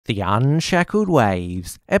The Unshackled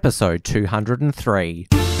Waves, episode 203.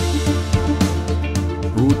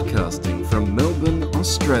 Broadcasting from Melbourne,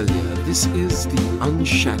 Australia, this is The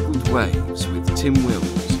Unshackled Waves with Tim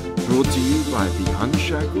Wills, brought to you by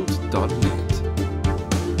theunshackled.net.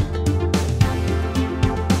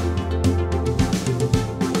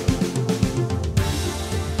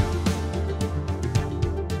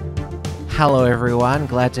 Hello everyone,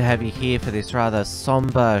 glad to have you here for this rather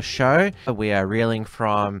somber show. We are reeling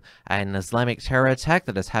from an Islamic terror attack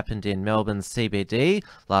that has happened in Melbourne CBD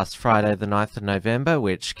last Friday the 9th of November,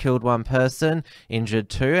 which killed one person, injured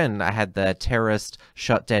two, and had the terrorist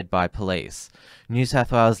shot dead by police. New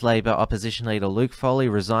South Wales Labor opposition leader Luke Foley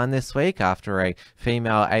resigned this week after a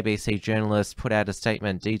female ABC journalist put out a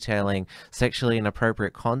statement detailing sexually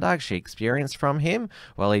inappropriate conduct she experienced from him.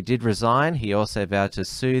 While he did resign, he also vowed to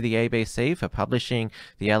sue the ABC for publishing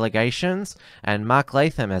the allegations. And Mark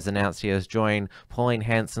Latham has announced he has joined Pauline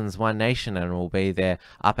Hanson's One Nation and will be their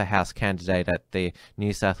upper house candidate at the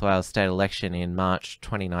New South Wales state election in March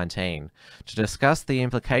 2019. To discuss the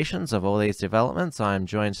implications of all these developments, I am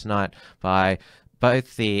joined tonight by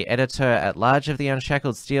both the editor-at-large of The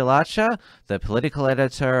Unshackled, Steele Archer, the political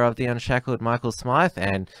editor of The Unshackled, Michael Smythe,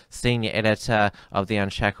 and senior editor of The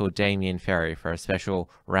Unshackled, Damien Ferry, for a special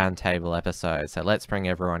roundtable episode. So let's bring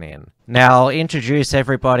everyone in. Now, I'll introduce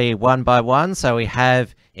everybody one by one. So we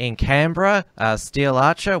have in Canberra, Steele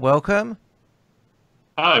Archer, welcome.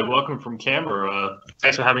 Hi, welcome from Canberra.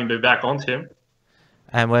 Thanks for having me back on, Tim.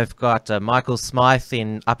 And we've got Michael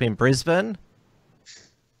Smythe up in Brisbane.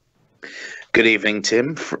 Good evening,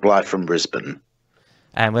 Tim, live from Brisbane.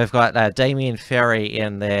 And we've got Damien Ferry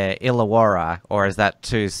in the Illawarra, or is that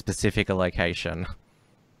too specific a location?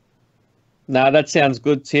 No, that sounds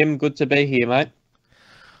good, Tim. Good to be here, mate.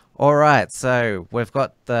 All right, so we've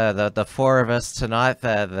got the four of us tonight,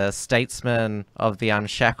 the statesmen of the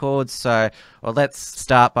Unshackled. So, well, let's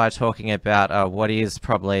start by talking about what is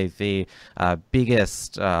probably the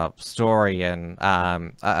biggest story and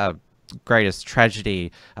greatest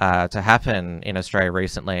tragedy to happen in Australia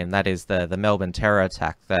recently, and that is the Melbourne terror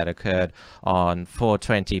attack that occurred on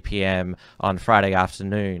 4:20 p.m. on Friday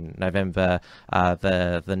afternoon, November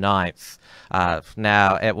the 9th.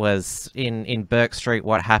 Now, it was in Burke Street.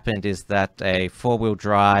 What happened is that a four-wheel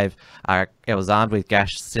drive, it was armed with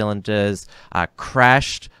gas cylinders,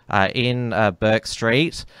 crashed in Burke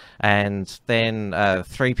Street, and then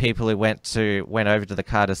three people who went over to the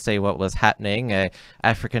car to see what was happening. An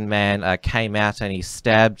African man came out and he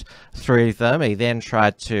stabbed through them. He then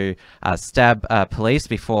tried to stab police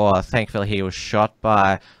before, thankfully, he was shot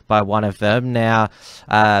by one of them. Now,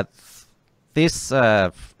 this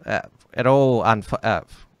it all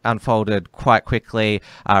unfolded quite quickly.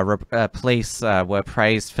 Police were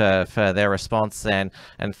praised for their response, and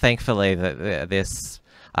thankfully this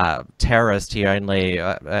terrorist, he only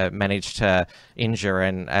managed to injure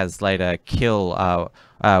and as later kill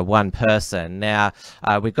one person. Now,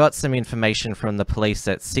 we got some information from the police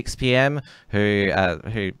at 6 p.m.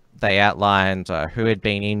 who they outlined who had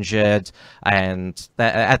been injured, and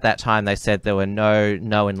at that time they said there were no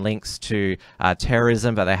known links to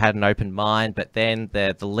terrorism, but they had an open mind. But then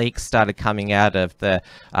the leaks started coming out of the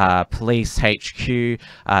police HQ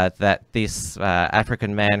that this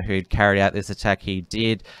African man who'd carried out this attack, he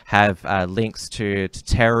did have links to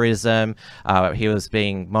terrorism. He was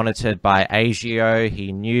being monitored by ASIO.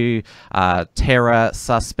 He knew terror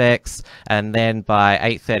suspects, and then by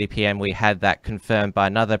 8:30 p.m. we had that confirmed by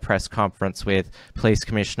another press conference with Police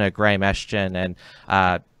Commissioner Graham Ashton and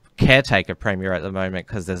caretaker Premier at the moment,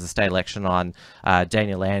 because there's a state election on,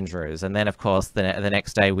 Daniel Andrews. And then, of course, the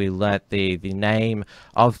next day we learnt the name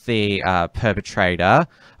of the perpetrator,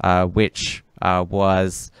 which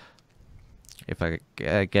was, if I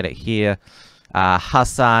get it here,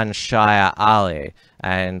 Hassan Shire Ali.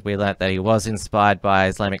 And we learnt that he was inspired by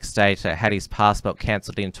Islamic State, had his passport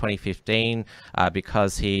cancelled in 2015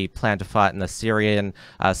 because he planned to fight in the Syrian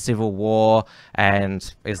civil war.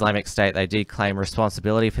 And Islamic State, they did claim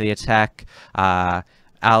responsibility for the attack.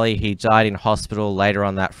 Ali, he died in hospital later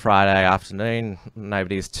on that Friday afternoon.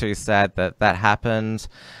 Nobody's too sad that that happened.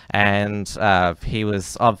 And he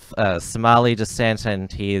was of Somali descent,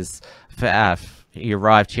 and he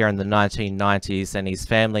arrived here in the 1990s, and his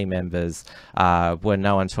family members were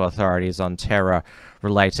known to authorities on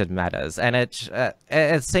terror-related matters. And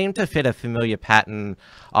it seemed to fit a familiar pattern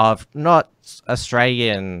of not just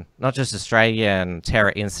Australian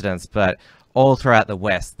terror incidents, but all throughout the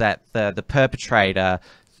West, that the perpetrator,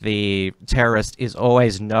 the terrorist, is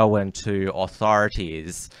always known to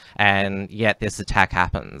authorities, and yet this attack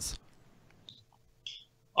happens.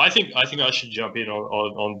 I think I should jump in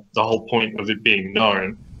on the whole point of it being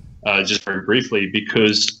known. just very briefly,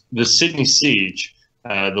 because the Sydney siege,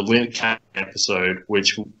 the Lynn Cat episode,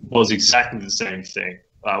 which was exactly the same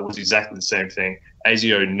thing,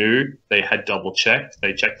 ASIO knew, they had double checked,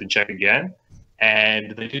 they checked and checked again,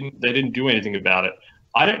 and they didn't do anything about it.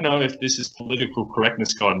 I don't know if this is political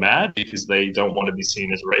correctness gone mad because they don't want to be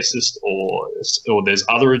seen as racist, or there's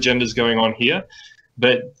other agendas going on here.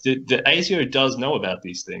 But the ASIO does know about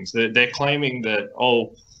these things. They're claiming that,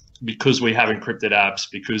 because we have encrypted apps,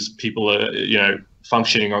 because people are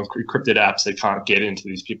functioning on encrypted apps, they can't get into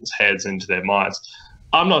these people's heads, into their minds.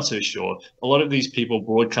 I'm not so sure. A lot of these people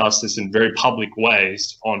broadcast this in very public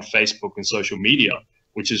ways on Facebook and social media,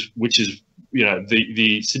 which is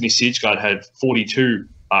the Sydney Siege Guard had 42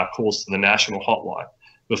 calls to the national hotline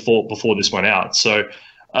before this went out. So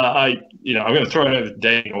I'm going to throw it over to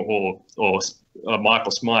Dane or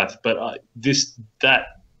Michael Smythe, but this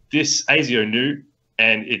ASIO knew,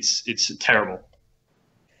 and it's terrible.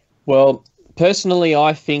 Well, personally,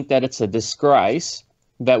 I think that it's a disgrace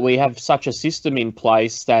that we have such a system in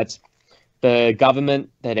place that the government,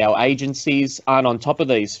 that our agencies aren't on top of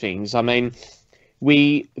these things. I mean,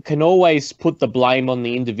 we can always put the blame on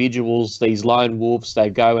the individuals, these lone wolves.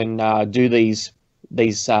 They go and do these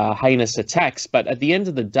heinous attacks. But at the end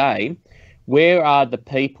of the day, where are the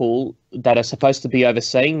people that are supposed to be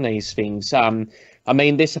overseeing these things? I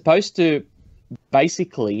mean, they're supposed to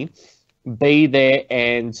basically be there,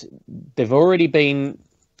 and they've already been,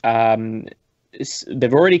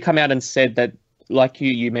 they've already come out and said that, like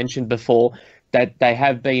you mentioned before, that they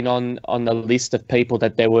have been on the list of people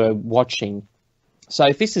that they were watching. So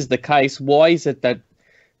if this is the case, why is it that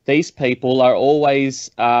these people are always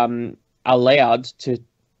allowed to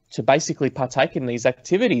basically partake in these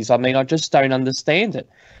activities? I mean, I just don't understand it.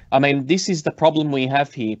 I mean, this is the problem we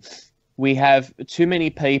have here. We have too many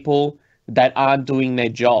people that aren't doing their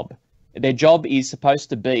job. Their job is supposed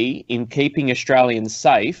to be in keeping Australians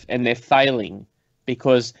safe, and they're failing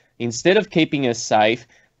because instead of keeping us safe,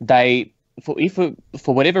 they, for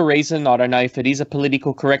whatever reason, I don't know if it is a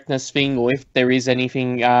political correctness thing or if there is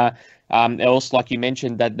anything else, like you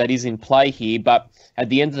mentioned, that is in play here. But at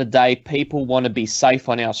the end of the day, people want to be safe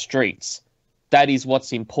on our streets. That is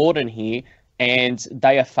what's important here, and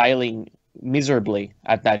they are failing miserably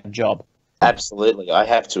at that job. Absolutely, I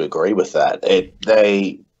have to agree with that.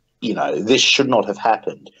 This should not have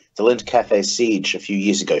happened. The Lent Cafe siege a few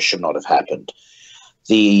years ago should not have happened.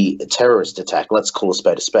 The terrorist attack, let's call a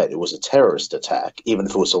spade a spade. It was a terrorist attack, even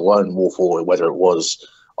if it was a lone wolf or whether it was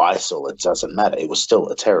ISIL, it doesn't matter. It was still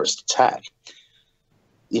a terrorist attack.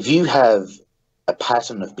 If you have a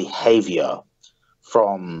pattern of behavior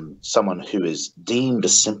from someone who is deemed a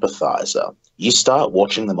sympathizer, you start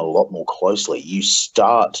watching them a lot more closely. You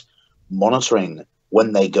start monitoring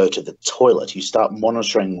when they go to the toilet. You start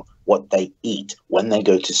monitoring what they eat, when they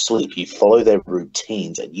go to sleep. You follow their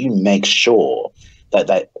routines, and you make sure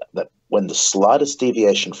that when the slightest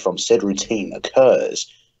deviation from said routine occurs,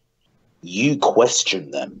 you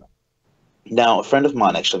question them. Now, a friend of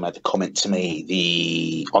mine actually made the comment to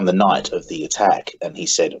me on the night of the attack, and he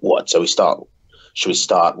said, "What? So should we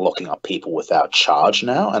start locking up people without charge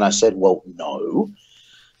now?" And I said, "Well, no.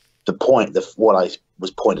 What I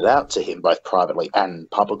was pointed out to him both privately and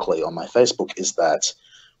publicly on my Facebook is that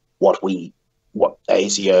what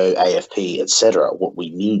ASIO, AFP, etc., what they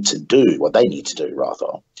need to do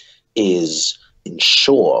rather, is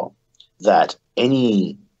ensure that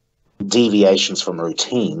any deviations from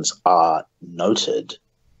routines are noted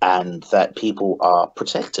and that people are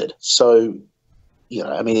protected." So,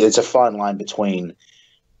 it's a fine line between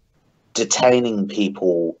detaining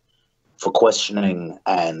people for questioning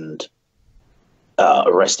and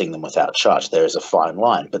arresting them without charge. There is a fine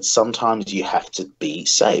line, but sometimes you have to be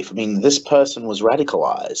safe. I mean, this person was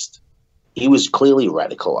radicalized. He was clearly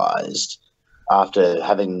radicalized after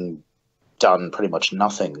having done pretty much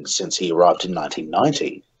nothing since he arrived in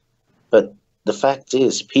 1990. But the fact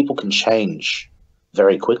is, people can change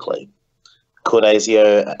very quickly. Could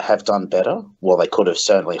ASIO have done better? Well, they could have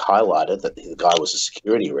certainly highlighted that the guy was a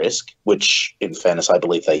security risk, which, in fairness, I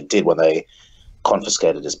believe they did when they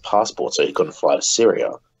confiscated his passport so he couldn't fly to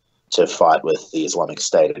Syria to fight with the Islamic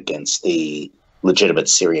State against the legitimate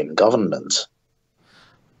Syrian government.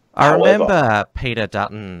 I remember Peter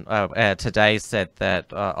Dutton today said that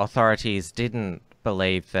authorities didn't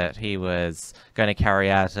believe that he was going to carry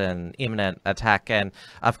out an imminent attack. And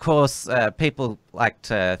of course, people like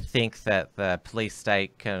to think that the police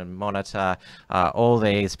state can monitor all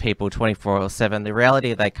these people 24/7. The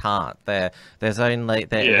reality, they can't.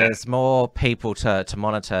 There's more people to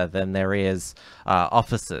monitor than there is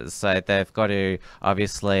officers. So they've got to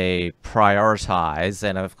obviously prioritize.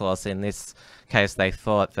 And of course, in this case, they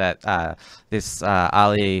thought that this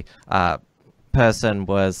Ali person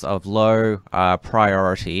was of low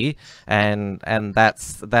priority, and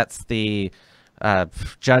that's the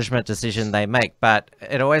judgment decision they make. But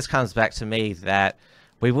it always comes back to me that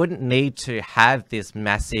we wouldn't need to have this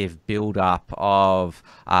massive build-up of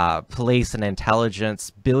police and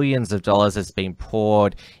intelligence. Billions of dollars has been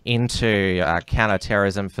poured into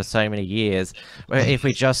counter-terrorism for so many years. If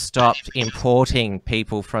we just stopped importing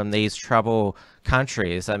people from these trouble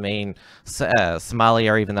countries. I mean,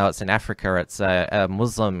 Somalia, even though it's in Africa, it's a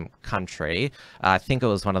Muslim country. I think it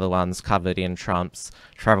was one of the ones covered in Trump's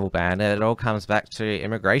travel ban. It all comes back to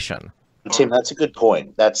immigration. Tim, that's a good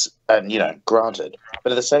point. That's, granted.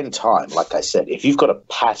 But at the same time, like I said, if you've got a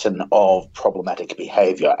pattern of problematic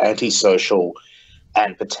behavior, antisocial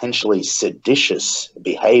and potentially seditious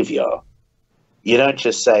behavior, you don't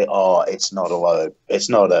just say, oh, it's not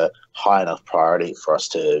a high enough priority for us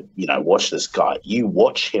to, watch this guy. You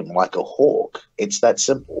watch him like a hawk. It's that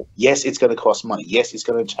simple. Yes, it's going to cost money. Yes, it's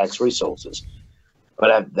going to tax resources.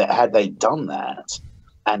 But had they done that,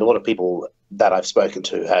 and a lot of people that I've spoken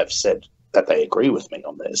to have said that they agree with me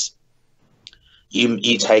on this,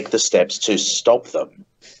 you take the steps to stop them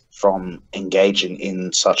from engaging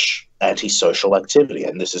in such antisocial activity.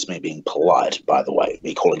 And this is me being polite, by the way,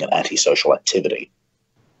 me calling it antisocial activity.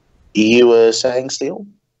 You were saying, Steele?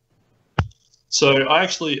 So I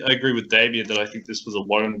actually agree with Damien that I think this was a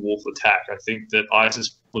lone wolf attack. I think that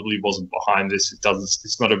ISIS probably wasn't behind this.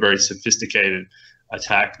 It's not a very sophisticated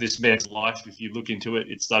attack. This man's life, if you look into it,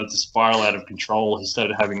 it started to spiral out of control. He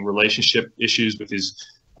started having relationship issues with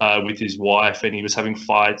his wife, and he was having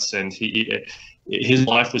fights, and his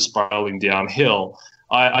life was spiraling downhill.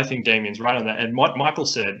 I think Damien's right on that. And what Michael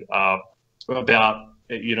said about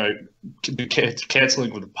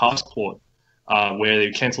cancelling with the passport, where they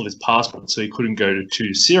cancelled his passport so he couldn't go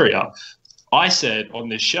to Syria. I said on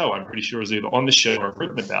this show, I'm pretty sure it was either on the show or I've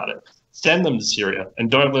written about it, send them to Syria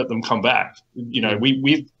and don't let them come back.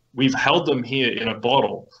 We've held them here in a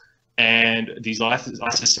bottle, and these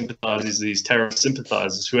ISIS sympathizers, these terrorist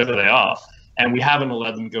sympathizers, whoever they are, and we haven't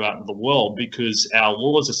allowed them to go out into the world because our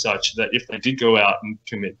laws are such that if they did go out and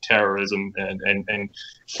commit terrorism and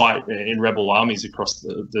fight in rebel armies across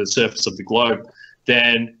the surface of the globe,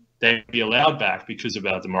 then they'd be allowed back because of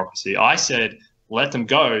our democracy. I said, let them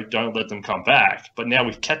go, don't let them come back. But now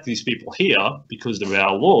we've kept these people here because of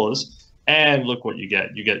our laws, and look what you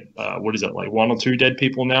get. You get, what is it, like 1 or 2 dead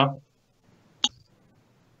people now?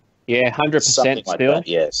 Yeah, 100% like still. that,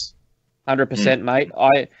 yes. 100%, mate.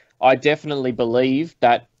 I definitely believe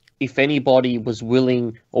that if anybody was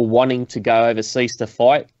willing or wanting to go overseas to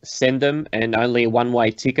fight, send them, and only a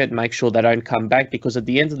one-way ticket, make sure they don't come back, because at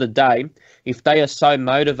the end of the day, if they are so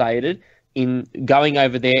motivated in going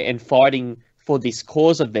over there and fighting for this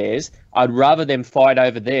cause of theirs, I'd rather them fight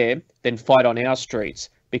over there than fight on our streets,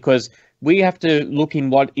 because we have to look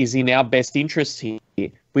in what is in our best interests here.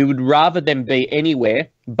 We would rather them be anywhere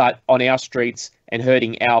but on our streets and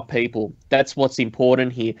hurting our people. That's what's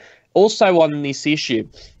important here. Also on this issue,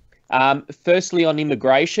 firstly on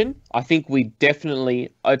immigration, I think we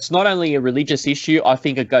definitely, it's not only a religious issue, I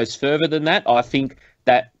think it goes further than that. I think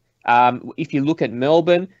that if you look at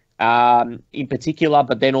Melbourne in particular,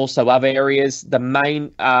 but then also other areas, the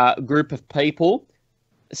main group of people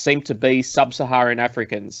seem to be sub-Saharan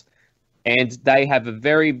Africans. And they have a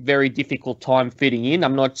very, very difficult time fitting in.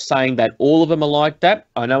 I'm not saying that all of them are like that.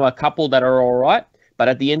 I know a couple that are all right. But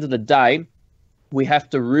at the end of the day, we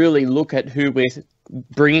have to really look at who we're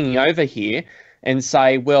bringing over here and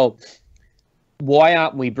say, well, why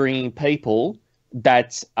aren't we bringing people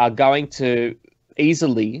that are going to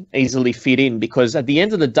easily fit in? Because at the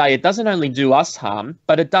end of the day, it doesn't only do us harm,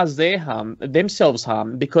 but it does themselves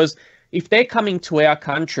harm. Because if they're coming to our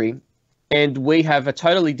country and we have a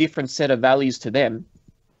totally different set of values to them,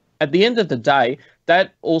 at the end of the day,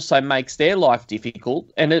 that also makes their life difficult.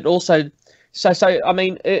 And it also, I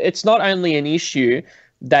mean, it's not only an issue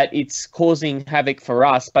that it's causing havoc for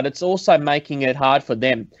us, but it's also making it hard for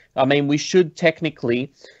them. I mean, we should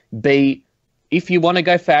technically be, if you want to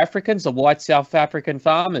go for Africans, the white South African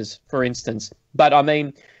farmers, for instance. But I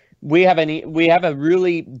mean, we have a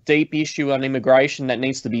really deep issue on immigration that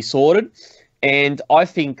needs to be sorted. And I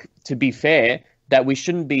think, to be fair, that we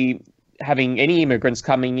shouldn't be having any immigrants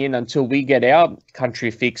coming in until we get our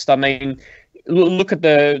country fixed. I mean, look at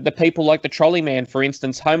the people like the trolley man, for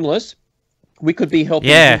instance, homeless. We could be helping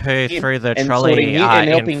who threw the and trolley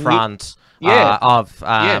in front of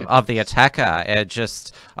the attacker. It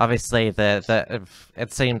just obviously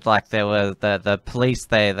it seemed like there were the police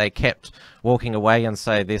they kept walking away, and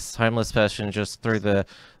so this homeless person just threw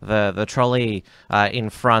the trolley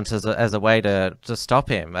in front as a way to stop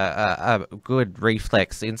him. A good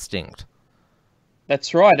reflex instinct.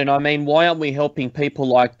 That's right. And I mean, why aren't we helping people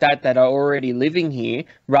like that are already living here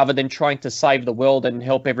rather than trying to save the world and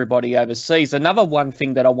help everybody overseas? Another one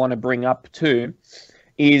thing that I want to bring up too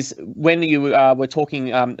is when you were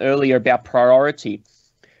talking earlier about priority.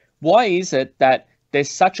 Why is it that there's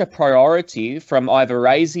such a priority from either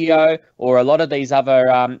ASIO or a lot of these other,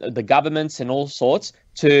 the governments and all sorts,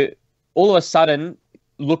 to all of a sudden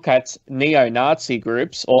look at neo-Nazi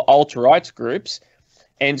groups or alt-right groups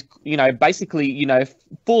and, basically,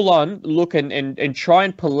 full on look and try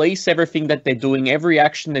and police everything that they're doing, every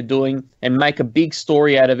action they're doing, and make a big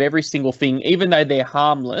story out of every single thing, even though they're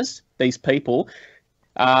harmless, these people,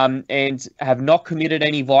 and have not committed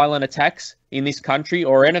any violent attacks in this country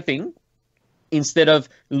or anything, instead of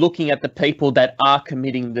looking at the people that are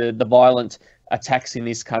committing the violent attacks in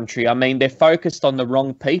this country. I mean, they're focused on the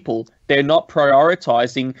wrong people. They're not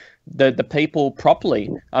prioritizing the people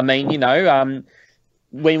properly. I mean,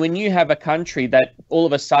 when you have a country that all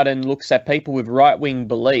of a sudden looks at people with right-wing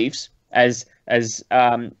beliefs as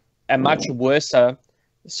a much worse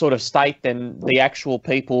sort of state than the actual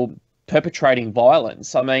people perpetrating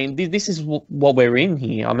violence, I mean, this is what we're in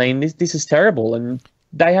here. I mean, this is terrible, and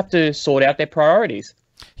they have to sort out their priorities.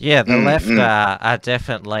 Yeah, the left are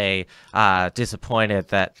definitely disappointed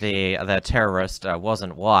that the terrorist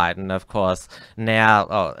wasn't white, and of course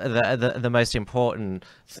now the most important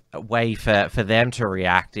way for them to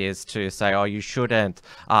react is to say, oh, you shouldn't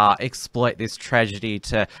exploit this tragedy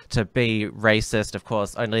to be racist. Of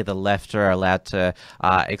course, only the left are allowed to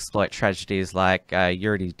exploit tragedies like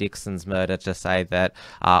Yuri Dixon's murder to say that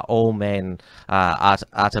all men are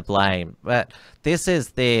to blame. But this is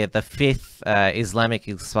the fifth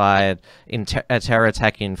Islamic-inspired terror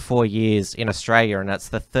attack in 4 years in Australia, and it's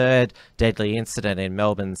the third deadly incident in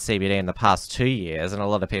Melbourne CBD in the past 2 years. And a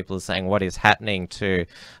lot of people are saying, what is happening to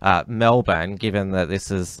Melbourne, given that this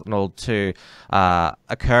is an all too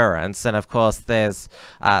occurrence? And of course, there's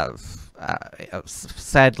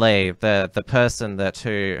sadly the person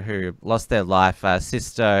who lost their life,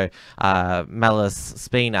 Sisto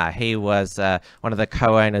Malaspina. He was one of the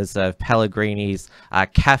co-owners of Pellegrini's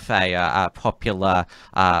cafe, a popular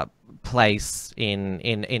place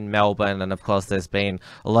in Melbourne, and of course there's been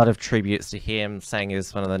a lot of tributes to him, saying he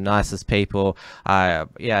was one of the nicest people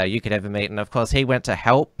you could ever meet. And of course he went to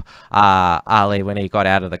help Ali when he got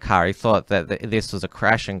out of the car. He thought that this was a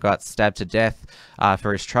crash and got stabbed to death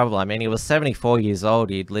for his trouble. I mean, he was 74 years old.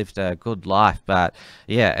 He'd lived a good life, but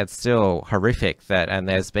yeah, it's still horrific that, and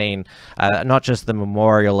there's been not just the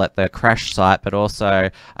memorial at the crash site, but also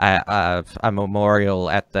a memorial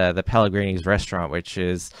at the Pellegrini's restaurant, which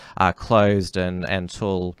is closed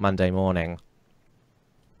until Monday morning.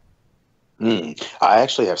 I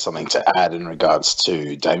actually have something to add in regards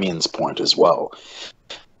to Damien's point as well.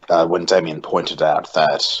 When Damien pointed out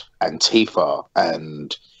that Antifa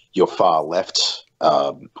and your far left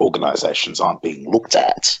organizations aren't being looked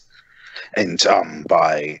at, and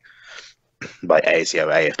by ASIO,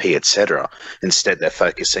 AFP, etc. Instead, they're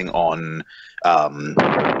focusing on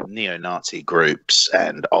neo-Nazi groups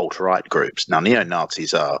and alt-right groups. Now,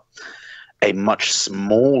 neo-Nazis are a much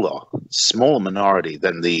smaller minority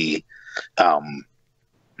than the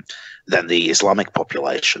Islamic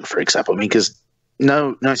population, for example. I mean, because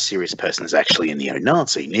no serious person is actually a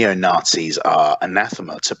neo-Nazi. Neo-Nazis are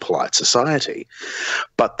anathema to polite society.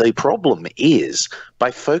 But the problem is,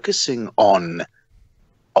 by focusing on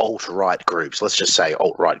alt-right groups, let's just say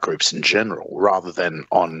alt-right groups in general, rather than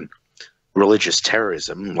on religious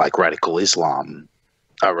terrorism like radical Islamic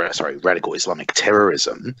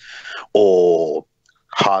terrorism, or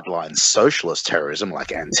hardline socialist terrorism like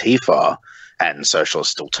Antifa and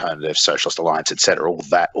Socialist Alternative, Socialist Alliance, etc.,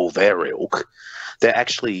 all their ilk, they're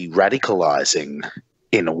actually radicalizing,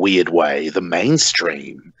 in a weird way, the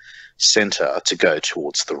mainstream center to go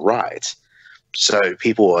towards the right. So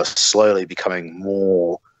people are slowly becoming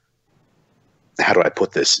more, how do I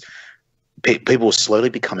put this? People are slowly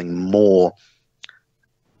becoming more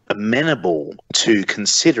amenable to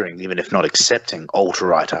considering, even if not accepting,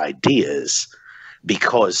 alt-right ideas,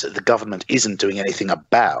 because the government isn't doing anything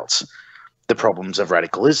about the problems of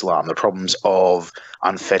radical Islam, the problems of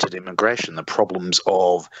unfettered immigration, the problems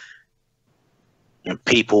of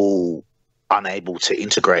people unable to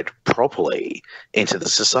integrate properly into the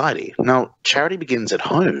society. Now, charity begins at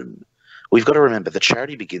home. We've got to remember that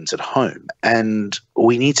charity begins at home, and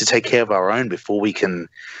we need to take care of our own before we can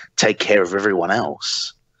take care of everyone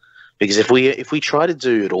else. Because if we try to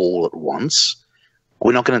do it all at once,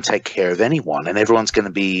 we're not going to take care of anyone, and everyone's going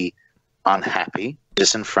to be unhappy,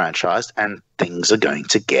 disenfranchised, and things are going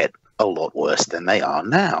to get a lot worse than they are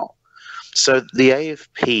now. So the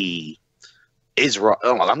AFP is right.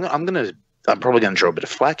 Oh, I'm probably going to draw a bit of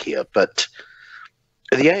flack here, but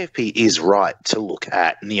the AFP is right to look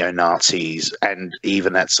at neo-Nazis and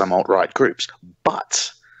even at some alt-right groups,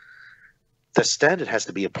 but the standard has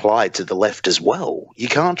to be applied to the left as well. You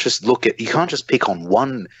can't just pick on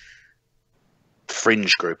one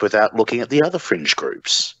fringe group without looking at the other fringe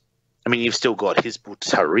groups. I mean, you've still got Hizb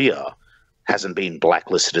ut-Tahrir hasn't been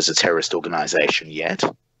blacklisted as a terrorist organization yet,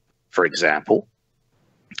 for example.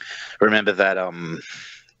 Remember that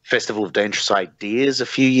Festival of Dangerous Ideas a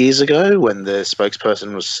few years ago when the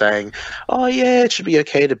spokesperson was saying, oh yeah, it should be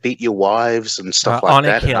okay to beat your wives and stuff like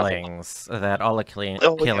that. Honor killings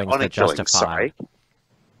are justified. Sorry.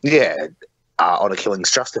 Yeah, honor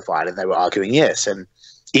killings justified, and they were arguing yes. And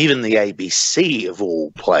even the ABC, of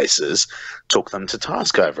all places, took them to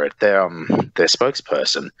task over it. Their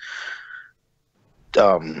spokesperson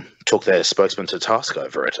took their spokesman to task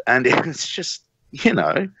over it. And it's just, you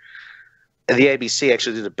know, the ABC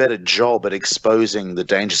actually did a better job at exposing the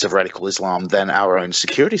dangers of radical Islam than our own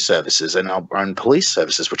security services and our own police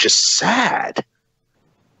services, which is sad.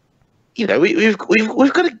 You know, we've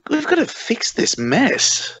got to fix this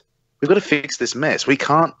mess. We've got to fix this mess. We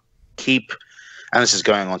can't keep, and this is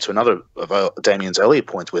going on to another of Damien's earlier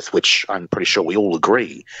points, with which I'm pretty sure we all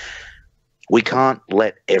agree. We can't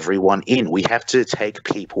let everyone in. We have to take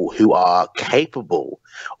people who are capable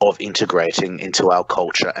of integrating into our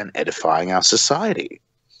culture and edifying our society.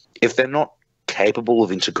 If they're not capable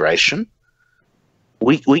of integration,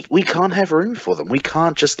 we can't have room for them. We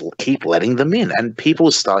can't just keep letting them in. And people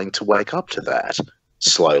are starting to wake up to that.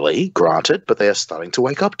 Slowly, granted, but they are starting to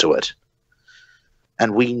wake up to it.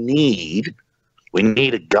 And we need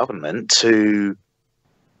a government to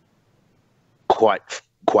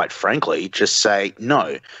quite frankly, just say,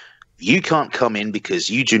 no, you can't come in because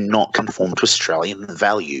you do not conform to Australian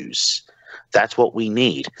values. That's what we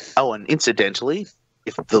need. Oh, and incidentally,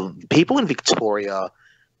 if the people in Victoria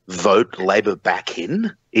vote Labor back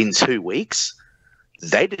in 2 weeks,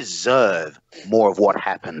 they deserve more of what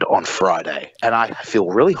happened on Friday. And I feel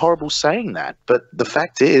really horrible saying that, but the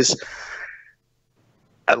fact is,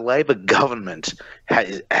 a Labor government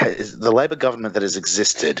the Labor government that has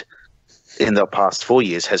existed in the past 4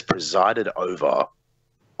 years has presided over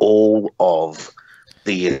all of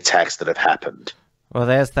the attacks that have happened. Well,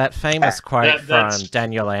 there's that famous quote from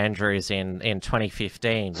Daniel Andrews in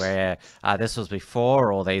 2015 where this was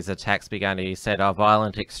before all these attacks began. He said, oh,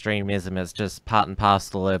 violent extremism is just part and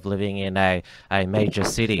parcel of living in a major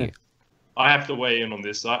city. I have to weigh in on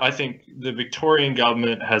this. I think the Victorian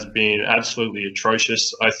government has been absolutely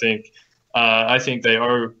atrocious. I think they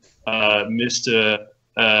owe Mr.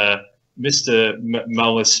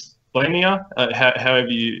 Malaspina, however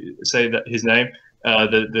you say that his name,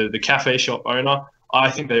 the cafe shop owner. I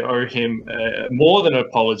think they owe him more than an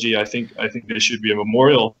apology. I think there should be a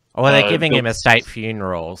memorial. Well, they're giving him a state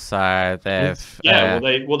funeral, so they've.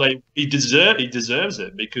 He deserves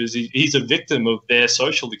it because he's a victim of their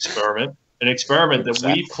social experiment, an experiment that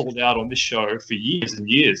we've called out on this show for years and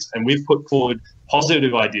years, and we've put forward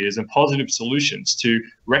positive ideas and positive solutions to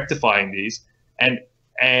rectifying these, and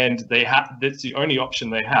that's the only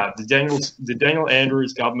option they have. The Daniel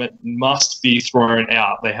Andrews government must be thrown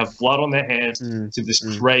out. They have blood on their hands to this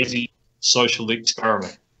crazy social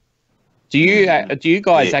experiment. Do you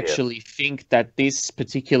guys actually think that this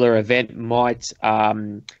particular event might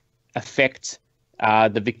affect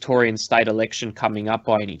the Victorian state election coming up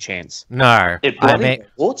by any chance? No. It probably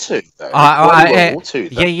ought to, though.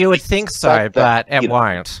 Yeah, you would think so, but it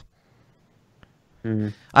won't.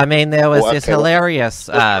 I mean, there was this hilarious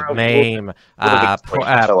meme.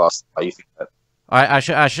 Tell us how you think that. I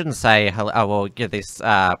shouldn't say. I will give this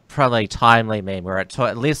probably timely meme where it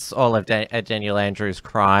lists all of Daniel Andrews'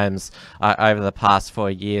 crimes over the past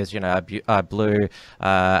 4 years. You know, I blew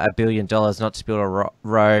 $1 billion not to build a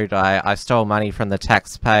road. I stole money from the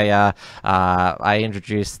taxpayer. I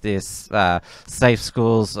introduced this safe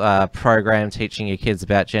schools program teaching your kids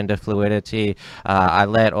about gender fluidity. I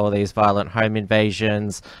let all these violent home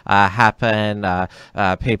invasions happen.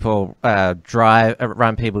 People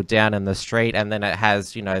run people down in the street, and then and it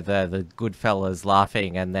has, you know, the good fellas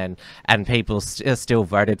laughing, and people still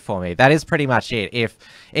voted for me. That is pretty much it.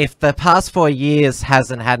 If the past 4 years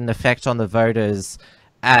hasn't had an effect on the voters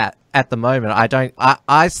at the moment,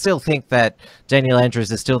 I still think that Daniel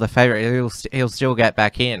Andrews is still the favourite. He'll still get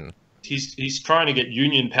back in. He's trying to get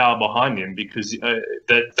union power behind him, because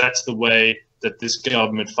that's the way that this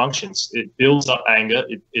government functions. It builds up anger.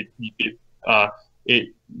 It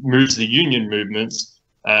moves the union movements,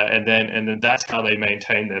 and then that's how they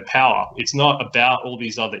maintain their power. It's not about all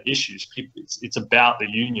these other issues. It's about the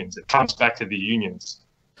unions. It comes back to the unions.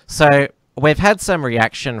 So we've had some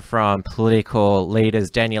reaction from political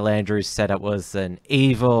leaders. Daniel Andrews said it was an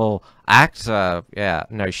evil act. Yeah,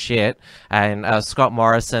 no shit. And Scott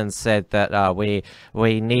Morrison said that we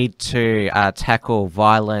need to tackle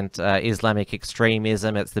violent Islamic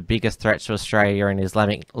extremism. It's the biggest threat to Australia, and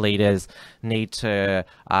Islamic leaders need to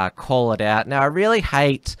call it out. Now, I really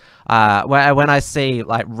hate when I see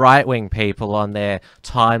like right-wing people on their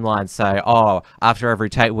timeline say, "Oh, after every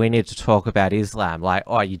take, we need to talk about Islam." Like,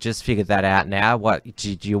 oh, you just figured that out now? What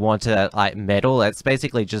do you want to like meddle? It's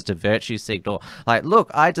basically just a virtue signal. Like,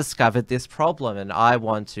 look, I discovered this problem, and I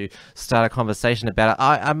want to start a conversation about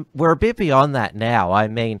it. We're a bit beyond that now. I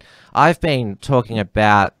mean, I've been talking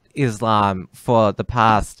about Islam for the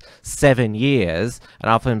past 7 years, and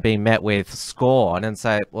often been met with scorn, and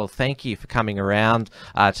say, well, thank you for coming around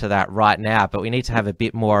to that right now, but we need to have a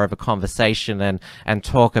bit more of a conversation and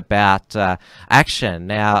talk about action.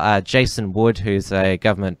 Now, Jason Wood, who's a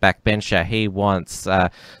government backbencher, he wants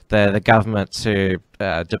the government to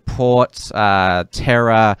deport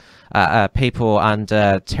terror people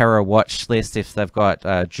under terror watch list if they've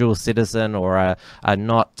got dual citizen or are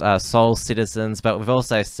not sole citizens. But we've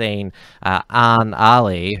also seen Ann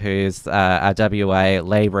Ali, who's a WA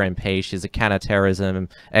Labor MP. She's a counter-terrorism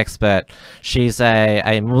expert. She's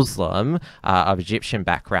a Muslim of Egyptian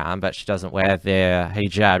background, but she doesn't wear the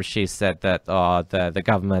hijab. She said that the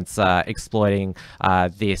government's exploiting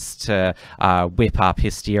this to whip up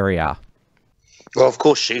hysteria. Well, of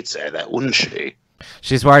course she'd say that, wouldn't she?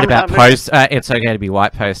 She's worried about it's okay to be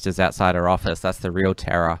white posters outside her office. That's the real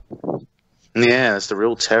terror. Yeah, that's the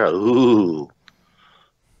real terror. Ooh.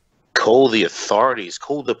 Call the authorities,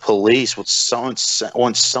 call the police.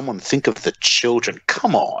 Won't someone think of the children?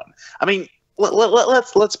 Come on. I mean,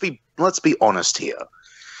 let's be honest here.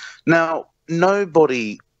 Now,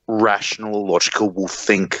 nobody rational or logical will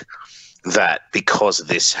think that because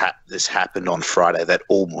this happened on Friday that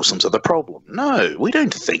all Muslims are the problem. No, we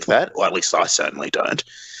don't think that, or at least I certainly don't.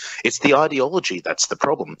 It's the ideology that's the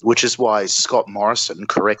problem, which is why Scott Morrison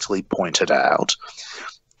correctly pointed out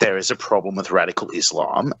there is a problem with radical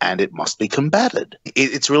Islam and it must be combated.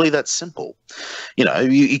 It's really that simple. You know,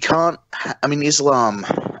 you can't – I mean, Islam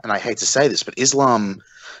 – and I hate to say this, but Islam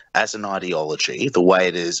as an ideology, the way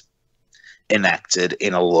it is enacted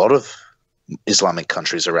in a lot of Islamic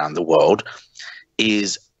countries around the world,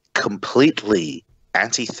 is completely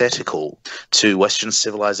antithetical to Western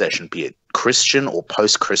civilization, be it Christian or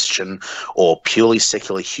post-Christian or purely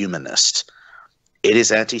secular humanist. It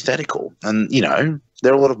is antithetical. And, you know,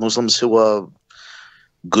 there are a lot of Muslims who are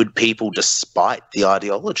good people despite the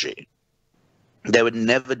ideology. They would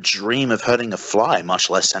never dream of hurting a fly, much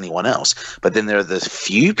less anyone else. But then there are the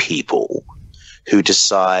few people who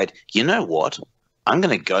decide, you know what? I'm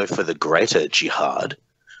going to go for the greater jihad.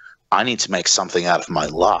 I need to make something out of my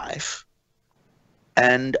life.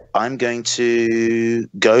 And I'm going to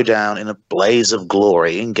go down in a blaze of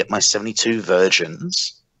glory and get my 72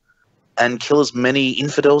 virgins and kill as many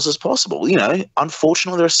infidels as possible. You know,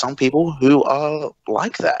 unfortunately, there are some people who are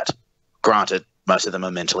like that. Granted, most of them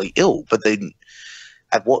are mentally ill. But then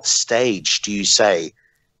at what stage do you say,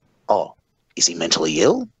 oh, is he mentally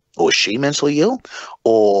ill? Or is she mentally ill?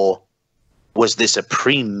 Or was this a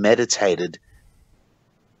premeditated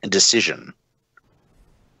decision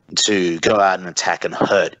to go out and attack and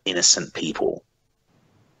hurt innocent people?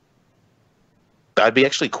 I'd be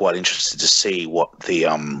actually quite interested to see what the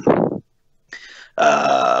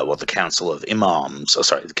Council of Imams,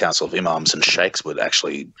 the Council of Imams and Sheikhs would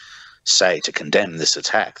actually say to condemn this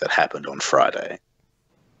attack that happened on Friday.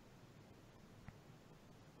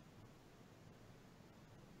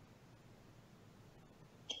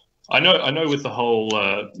 I know. With the whole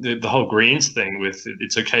the whole Greens thing, with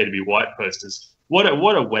it's okay to be white posters. What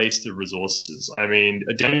a waste of resources. I mean,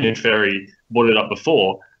 Damien Ferry brought it up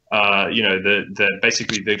before. You know,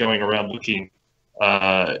 basically they're going around looking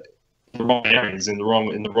the wrong areas in the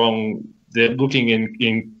wrong. They're looking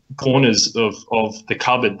in corners of the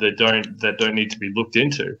cupboard that don't need to be looked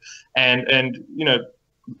into. And you know,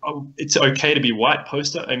 it's okay to be white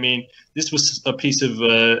poster. I mean, this was a piece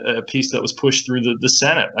that was pushed through the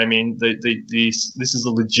Senate. I mean, this is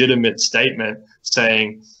a legitimate statement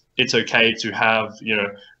saying it's okay to have, you know,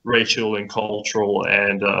 racial and cultural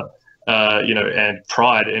and you know, and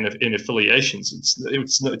pride in affiliations.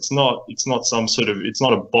 It's not some sort of, it's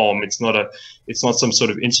not a bomb. It's not some sort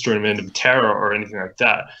of instrument of terror or anything like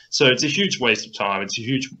that. So it's a huge waste of time.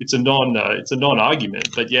 It's a non-argument.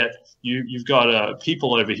 But yet you've got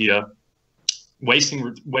people over here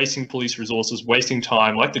wasting police resources, wasting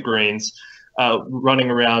time, like the Greens, running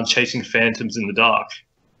around chasing phantoms in the dark.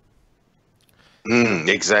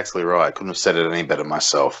 Exactly right. Couldn't have said it any better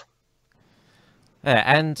myself. Yeah,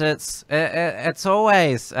 and it's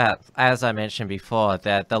always, as I mentioned before,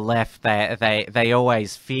 that the left, they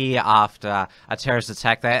always fear after a terrorist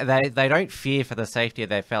attack. They don't fear for the safety of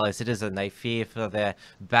their fellow citizen. They fear for their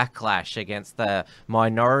backlash against the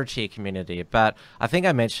minority community. But I think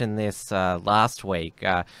I mentioned this last week.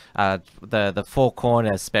 The Four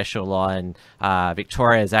Corners special on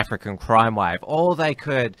Victoria's African crime wave. All they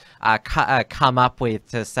could come up with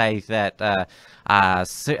to say that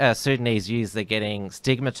Sudanese youths are getting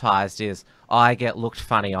stigmatized is, I get looked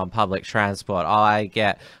funny on public transport, I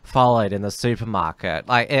get followed in the supermarket.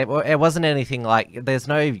 Like, it wasn't anything like, there's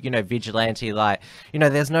no, you know, vigilante, like, you know,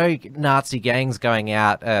 there's no Nazi gangs going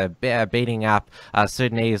out beating up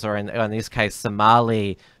Sudanese, or in this case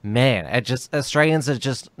Somali men. Australians are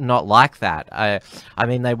just not like that. I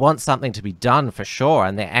mean, they want something to be done for sure,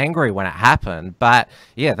 and they're angry when it happened, but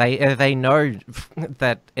yeah, they know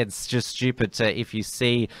that it's just stupid to, if you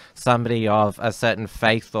see somebody of a certain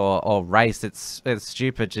faith or race, it's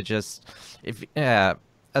stupid to just, if a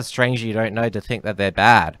stranger you don't know, to think that they're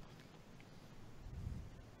bad.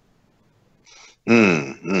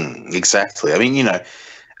 Exactly. I mean, you know,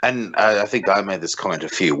 and I think I made this comment a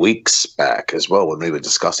few weeks back as well when we were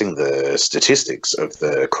discussing the statistics of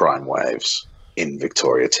the crime waves in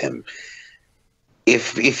Victoria, Tim.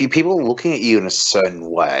 If you people are looking at you in a certain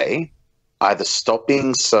way, either stop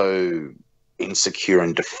being so insecure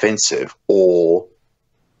and defensive, or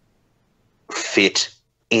fit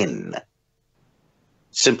in.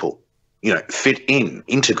 Simple. You know, fit in,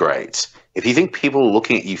 integrate. If you think people are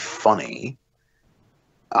looking at you funny,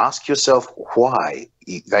 ask yourself why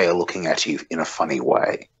they are looking at you in a funny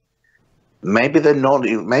way. Maybe they're not,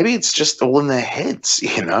 maybe it's just all in their heads,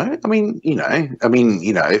 you know? I mean,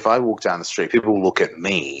 if I walk down the street, people look at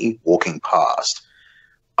me walking past.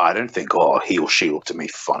 I don't think, oh, he or she looked at me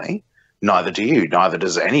funny. Neither do you. Neither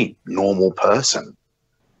does any normal person,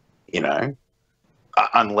 you know?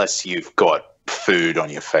 Unless you've got food on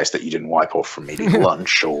your face that you didn't wipe off from eating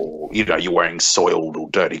lunch, or, you know, you're wearing soiled or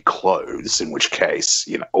dirty clothes, in which case,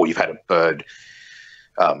 you know, or you've had a bird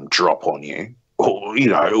drop on you, or, you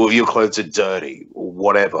know, or your clothes are dirty, or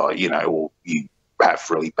whatever, you know, or you have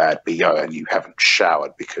really bad BO and you haven't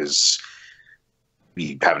showered because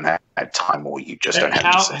you haven't had time, or you just don't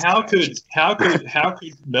have. How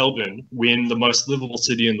could Melbourne win the most livable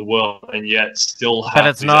city in the world and yet still have? But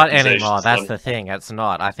it's not anymore. That's the thing. It's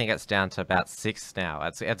not. I think it's down to about 6 now.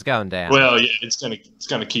 It's going down. Well, yeah, it's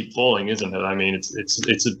gonna keep falling, isn't it? I mean,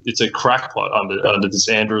 it's a crackpot under this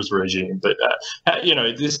Andrews regime. But you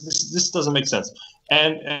know, this doesn't make sense.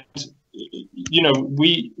 And you know,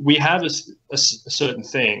 we have a certain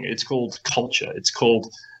thing. It's called culture. It's called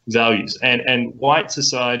values, and white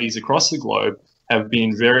societies across the globe have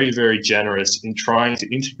been very, very generous in trying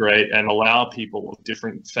to integrate and allow people of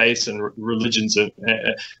different faiths and religions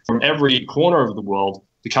from every corner of the world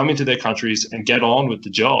to come into their countries and get on with the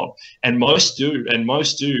job. And most do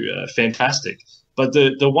fantastic. But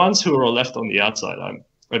the ones who are left on the outside,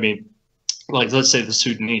 I mean, like, let's say the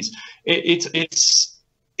Sudanese,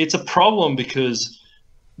 it's a problem because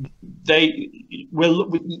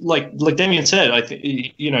like Damien said, I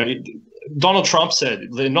think, you know, Donald Trump said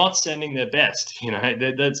they're not sending their best. You know,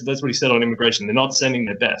 that's what he said on immigration. They're not sending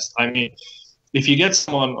their best. I mean, if you get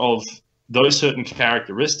someone of those certain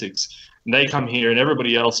characteristics, and they come here, and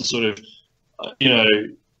everybody else is sort of, you know,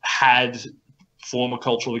 had former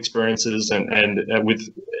cultural experiences, and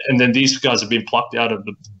then these guys have been plucked out of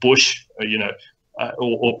the bush, you know,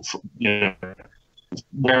 or you know,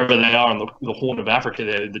 wherever they are on the Horn of Africa,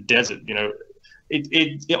 there, the desert, you know,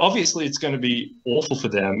 it obviously it's going to be awful for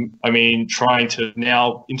them. I mean, trying to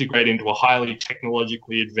now integrate into a highly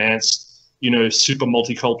technologically advanced, you know, super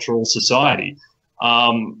multicultural society.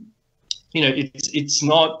 You know, it's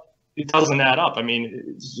not, it doesn't add up. I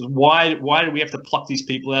mean, why do we have to pluck these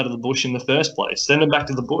people out of the bush in the first place? Send them back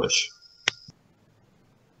to the bush.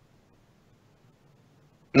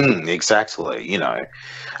 Exactly, you know,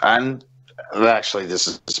 and Actually, this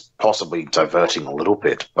is possibly diverting a little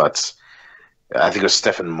bit, but I think it was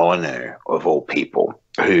Stefan Molyneux, of all people,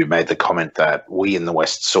 who made the comment that we in the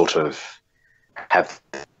West sort of have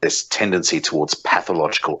this tendency towards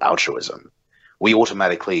pathological altruism. We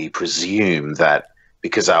automatically presume that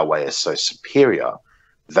because our way is so superior,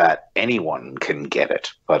 that anyone can get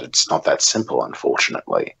it, but it's not that simple,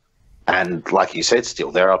 unfortunately. And like you said,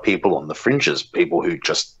 still, there are people on the fringes, people who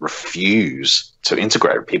just refuse to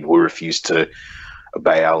integrate, people who refuse to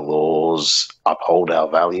obey our laws, uphold our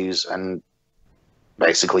values, and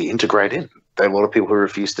basically integrate in. There are a lot of people who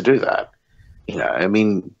refuse to do that. You know, I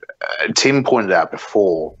mean, Tim pointed out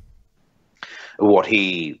before what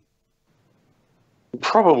he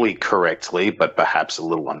probably correctly, but perhaps a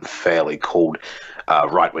little unfairly called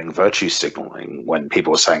right-wing virtue signaling when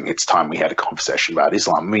people were saying it's time we had a conversation about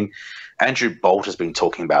Islam. I mean, Andrew Bolt has been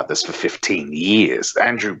talking about this for 15 years.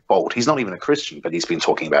 Andrew Bolt, he's not even a Christian, but he's been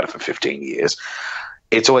talking about it for 15 years.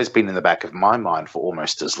 It's always been in the back of my mind for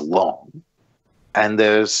almost as long. And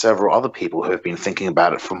there's several other people who have been thinking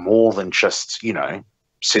about it for more than just, you know,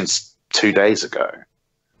 since 2 days ago.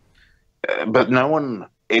 But no one,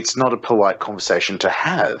 it's not a polite conversation to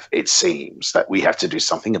have, it seems, that we have to do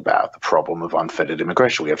something about the problem of unfettered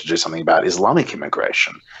immigration. We have to do something about Islamic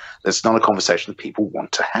immigration. That's not a conversation people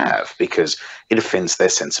want to have because it offends their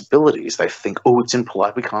sensibilities. They think, oh, it's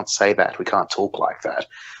impolite, we can't say that, we can't talk like that,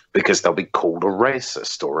 because they'll be called a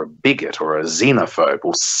racist or a bigot or a xenophobe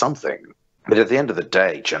or something. But at the end of the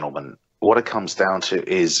day, gentlemen, what it comes down to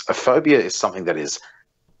is a phobia is something that is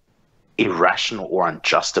irrational or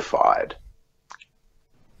unjustified.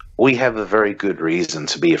 We have a very good reason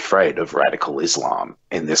to be afraid of radical Islam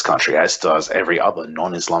in this country, as does every other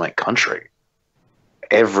non-Islamic country.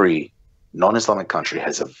 Every non-Islamic country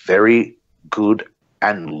has a very good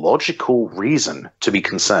and logical reason to be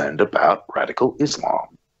concerned about radical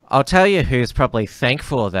Islam. I'll tell you who's probably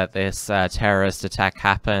thankful that this terrorist attack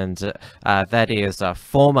happened. That is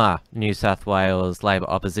former New South Wales Labor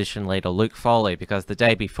opposition leader Luke Foley, because the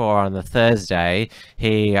day before, on the Thursday,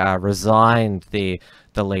 he resigned the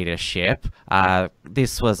leadership.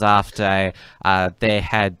 This was after there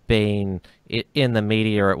had been, in the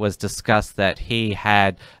media, it was discussed that he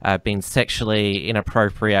had been sexually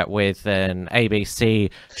inappropriate with an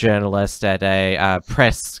ABC journalist at a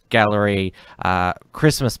press gallery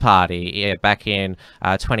Christmas party back in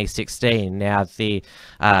 2016. Now, the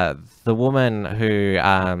woman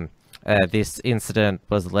who this incident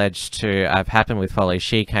was alleged to have happened with Foley,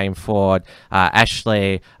 she came forward,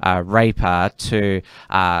 Ashleigh Raper, to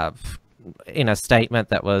in a statement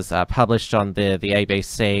that was published on the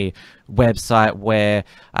ABC website, where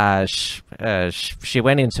she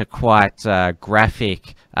went into quite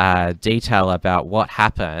graphic detail about what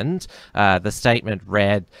happened. The statement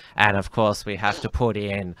read, and of course we have to put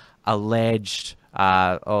in alleged,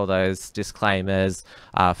 all those disclaimers.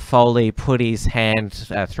 Foley put his hand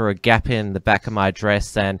through a gap in the back of my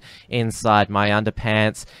dress and inside my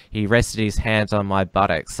underpants. He rested his hand on my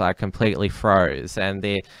buttocks. I completely froze. And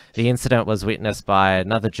the incident was witnessed by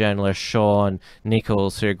another journalist, Sean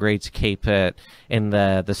Nichols, who agreed to keep it in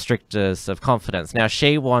the strictest of confidence. Now,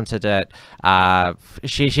 she wanted it,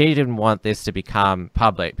 she didn't want this to become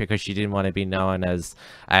public because she didn't want to be known as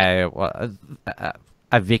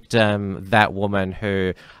a victim, that woman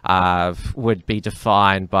who would be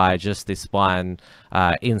defined by just this one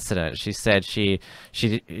incident. She said she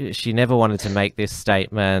never wanted to make this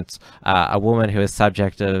statement. A woman who is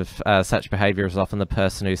subject of such behaviour is often the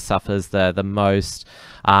person who suffers the most,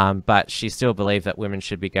 but she still believed that women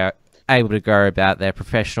should be able to go about their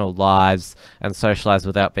professional lives and socialise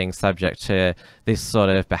without being subject to this sort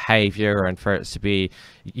of behaviour, and for it to be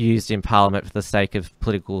used in Parliament for the sake of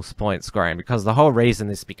political point scoring. Because the whole reason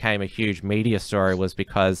this became a huge media story was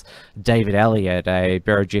because David Elliott, a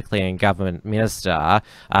Berejiklian government minister,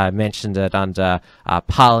 mentioned it under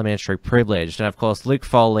parliamentary privilege. And of course, Luke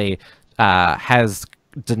Foley has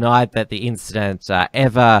denied that the incident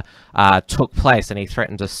ever took place, and he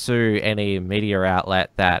threatened to sue any media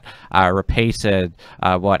outlet that repeated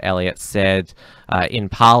what Elliott said in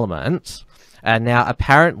Parliament. And now,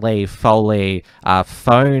 apparently, Foley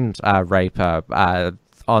phoned Raper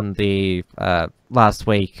on the last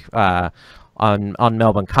week on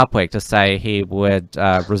Melbourne Cup Week to say he would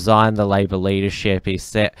resign the Labor leadership. He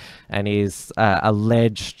said, and he's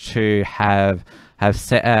alleged to have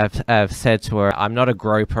said to her, "I'm not a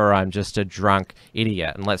groper, I'm just a drunk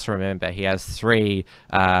idiot." And let's remember, he has 3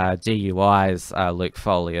 DUIs, Luke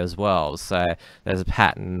Foley, as well. So there's a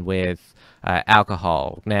pattern with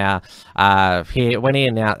alcohol. Now, when he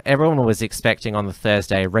announced, everyone was expecting on the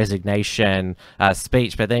Thursday resignation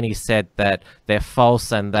speech, but then he said that they're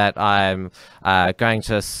false and that I'm going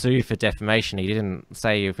to sue for defamation. He didn't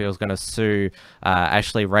say if he was going to sue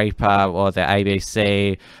Ashleigh Raper or the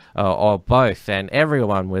ABC or both, and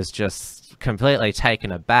everyone was just completely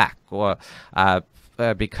taken aback, or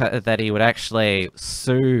because that he would actually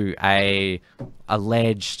sue a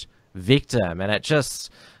alleged victim. And it just,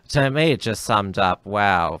 to me, it just summed up,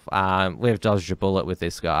 wow, we've dodged a bullet with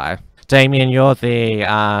this guy. Damien, you're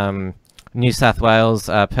the New South Wales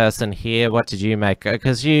person here. What did you make?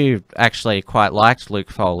 Because you actually quite liked Luke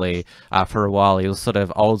Foley for a while. He was sort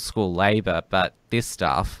of old school Labor, but this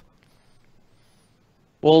stuff.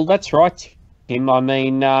 Well, that's right, Tim. I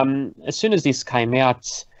mean, as soon as this came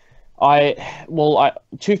out,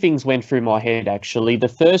 two things went through my head, actually. The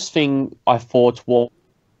first thing I thought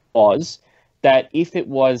was that if it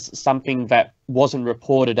was something that wasn't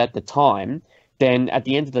reported at the time, then at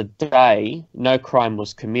the end of the day, no crime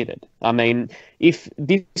was committed. I mean, if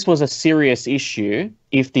this was a serious issue,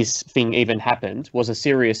 if this thing even happened, was a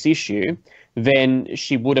serious issue, then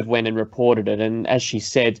she would have went and reported it. And as she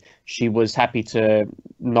said, she was happy to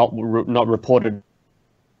not report it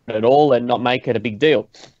at all and not make it a big deal.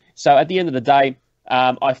 So at the end of the day,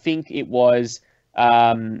 I think it was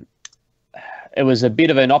a bit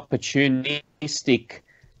of an opportunistic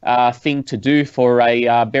thing to do for a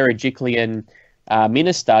Berejiklian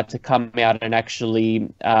minister to come out and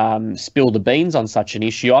actually spill the beans on such an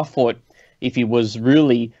issue. I thought if he was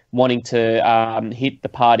really wanting to hit the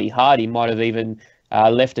party hard, he might have even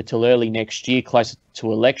left it till early next year, closer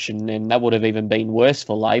to election, and that would have even been worse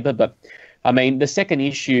for Labor. But I mean, the second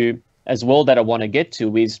issue as well that I want to get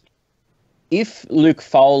to is, if Luke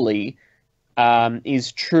Foley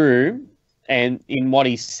is true, and in what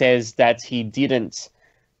he says that he didn't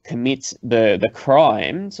commit the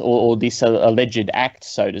crimes or this alleged act,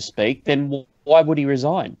 so to speak, then why would he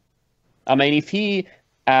resign? I mean, if he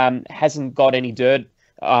hasn't got any dirt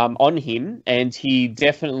on him and he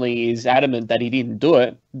definitely is adamant that he didn't do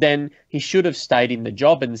it, then he should have stayed in the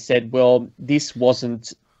job and said, well, this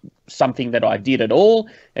wasn't something that I did at all.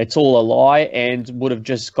 It's all a lie, and would have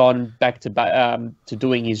just gone back to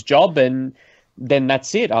doing his job, and then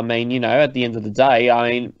that's it. I mean, you know, at the end of the day, I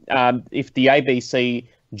mean, if the ABC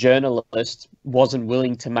journalist wasn't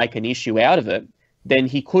willing to make an issue out of it, then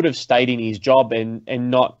he could have stayed in his job and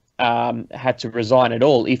not had to resign at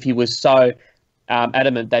all if he was so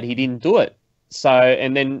adamant that he didn't do it. So,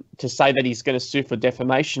 and then to say that he's going to sue for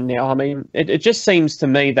defamation now, I mean, it just seems to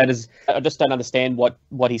me that I just don't understand what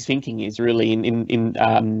his thinking is really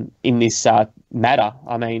in this matter.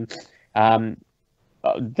 I mean,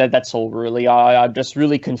 that's all really. I'm just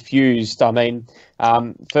really confused. I mean,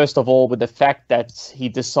 first of all, with the fact that he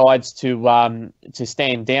decides to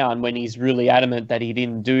stand down when he's really adamant that he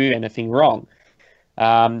didn't do anything wrong,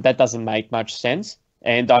 that doesn't make much sense.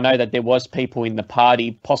 And I know that there was people in the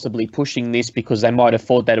party possibly pushing this because they might have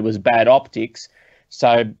thought that it was bad optics.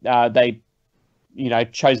 So they,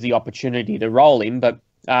 chose the opportunity to roll him. But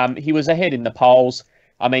he was ahead in the polls.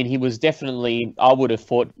 I mean, he was definitely, I would have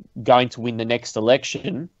thought, going to win the next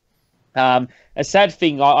election. A sad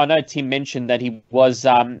thing, I know Tim mentioned that he was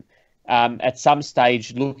at some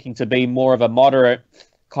stage looking to be more of a moderate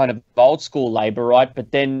kind of old school Labor, right?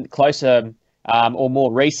 But then closer or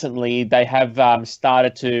more recently, they have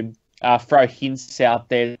started to throw hints out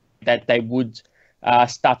there that they would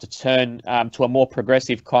start to turn to a more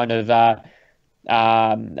progressive kind of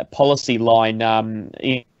policy line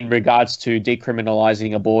in regards to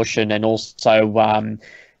decriminalising abortion, and also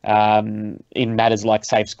in matters like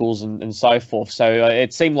safe schools and so forth. So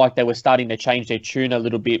it seemed like they were starting to change their tune a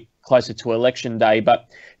little bit closer to election day. But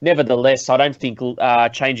nevertheless, I don't think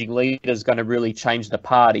changing leaders is going to really change the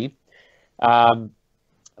party.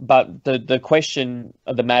 But the question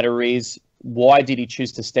of the matter is, why did he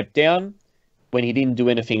choose to step down when he didn't do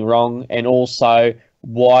anything wrong? And also,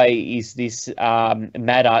 why is this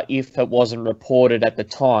matter, if it wasn't reported at the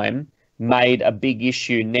time, made a big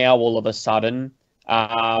issue now all of a sudden,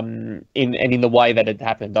 in the way that it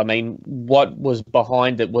happened? I mean, what was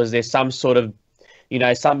behind it? Was there some sort of,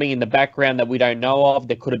 something in the background that we don't know of?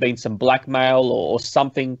 There could have been some blackmail or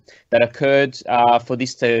something that occurred for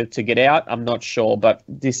this to get out. I'm not sure, but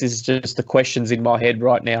this is just the questions in my head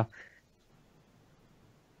right now.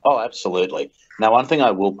 Oh, absolutely. Now, one thing I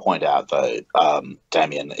will point out, though,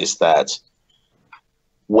 Damien, is that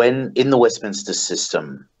when in the Westminster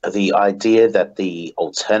system, the idea that the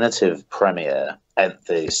alternative premier at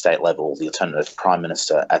the state level, the alternative prime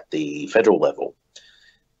minister at the federal level,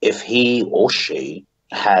 if he or she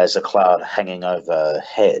has a cloud hanging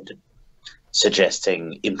overhead,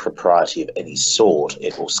 suggesting impropriety of any sort.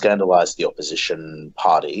 It will scandalise the opposition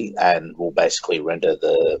party and will basically render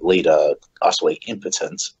the leader utterly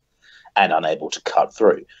impotent and unable to cut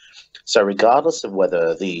through. So regardless of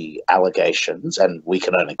whether the allegations, and we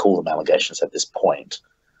can only call them allegations at this point,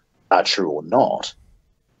 are true or not,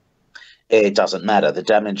 it doesn't matter. The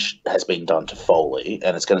damage has been done to Foley,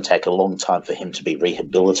 and it's going to take a long time for him to be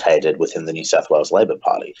rehabilitated within the New South Wales Labor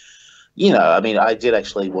Party. You know, I mean, I did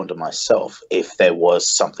actually wonder myself if there was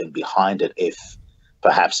something behind it, if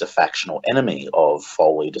perhaps a factional enemy of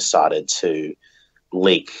Foley decided to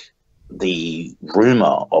leak the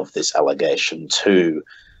rumour of this allegation to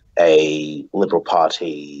a Liberal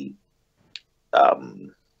Party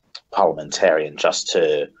parliamentarian just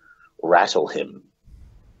to rattle him.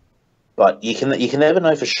 But you can never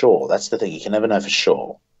know for sure. That's the thing. You can never know for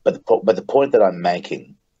sure. But the point that I'm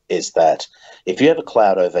making is that if you have a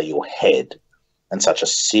cloud over your head and such a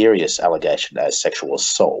serious allegation as sexual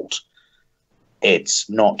assault, it's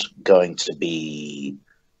not going to be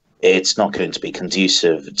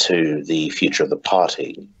conducive to the future of the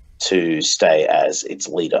party to stay as its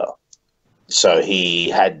leader. So he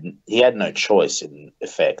had no choice, in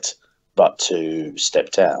effect, but to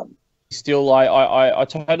step down. Still, I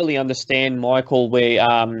totally understand, Michael,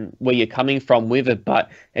 where you're coming from with it,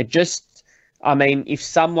 but it just, I mean, if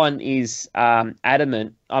someone is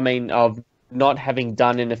adamant, I mean, of not having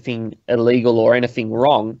done anything illegal or anything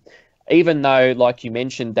wrong, even though, like you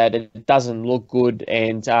mentioned, that it doesn't look good,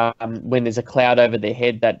 and when there's a cloud over their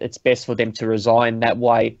head, that it's best for them to resign. That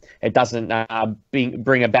way, it doesn't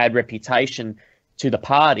bring a bad reputation to the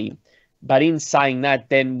party. But in saying that,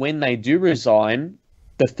 then when they do resign,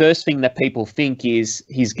 the first thing that people think is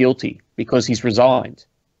he's guilty because he's resigned.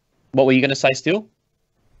 What were you going to say, Still?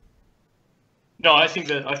 No, I think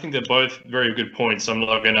they're both very good points. I'm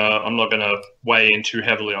not gonna weigh in too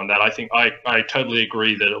heavily on that. I think I totally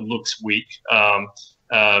agree that it looks weak.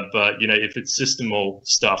 But you know, if it's systemal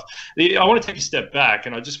stuff, I want to take a step back,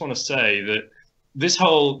 and I just want to say that this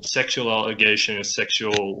whole sexual allegation of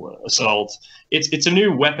sexual assault, it's a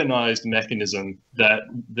new weaponized mechanism that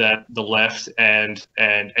the left and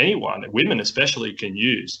anyone, women especially, can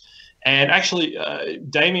use. And actually,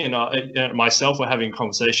 Damien and myself were having a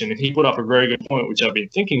conversation, and he put up a very good point, which I've been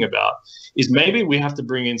thinking about, is maybe we have to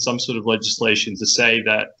bring in some sort of legislation to say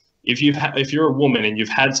that if you're a woman and you've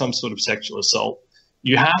had some sort of sexual assault,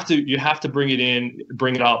 you have to bring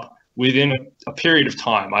it up within a period of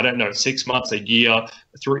time. I don't know, 6 months, a year,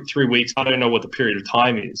 3 weeks. I don't know what the period of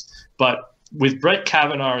time is. But with Brett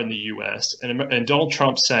Kavanaugh in the US and Donald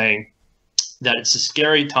Trump saying that it's a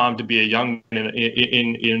scary time to be a young man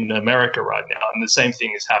in America right now, and the same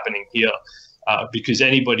thing is happening here, because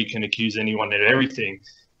anybody can accuse anyone of everything.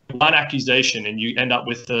 One accusation, and you end up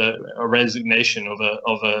with a resignation of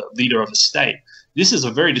a leader of a state. This is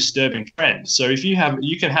a very disturbing trend. So if you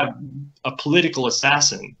can have a political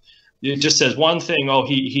assassin, it just says one thing, oh,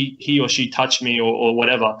 he or she touched me or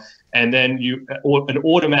whatever, and then an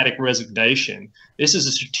automatic resignation. This is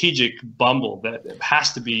a strategic bumble that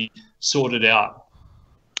has to be sorted out.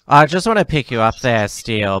 I just want to pick you up there,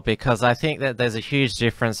 Steele, because I think that there's a huge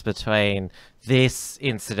difference between this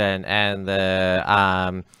incident and the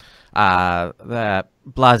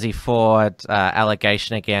Blasey Ford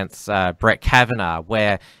allegation against Brett Kavanaugh,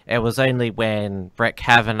 where it was only when Brett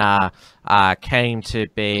Kavanaugh came to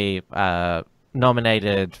be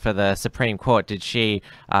nominated for the Supreme Court did she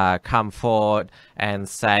come forward and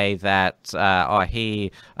say that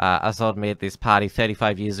he assaulted me at this party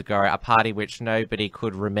 35 years ago, a party which nobody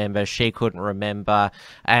could remember, she couldn't remember.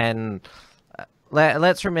 And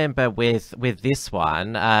let's remember with this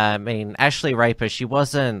one, I mean, Ashleigh Raper, she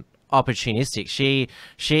wasn't opportunistic.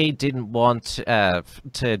 She didn't want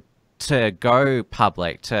to go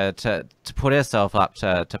public, to put herself up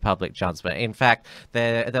to public judgment. In fact,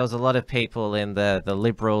 there was a lot of people in the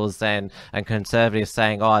Liberals and Conservatives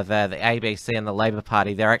saying, oh, the ABC and the Labor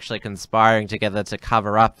Party, they're actually conspiring together to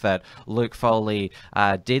cover up that Luke Foley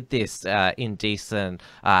did this indecent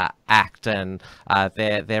act, and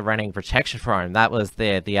they're running protection for him. That was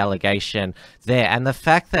the allegation there. And the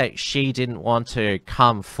fact that she didn't want to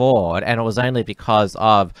come forward, and it was only because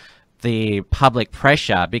of the public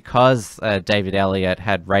pressure, because David Elliott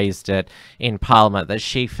had raised it in Parliament, that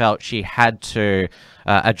she felt she had to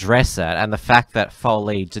address it. And the fact that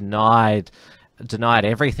Foley denied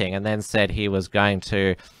everything and then said he was going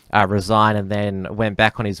to resign, and then went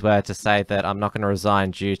back on his word to say that I'm not going to resign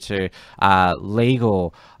due to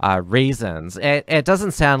legal reasons. It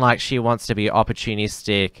doesn't sound like she wants to be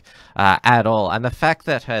opportunistic at all. And the fact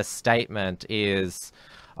that her statement is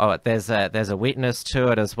there's a witness to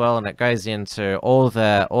it as well, and it goes into all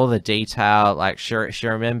the detail. Like she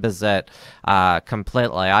remembers it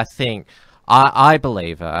completely. I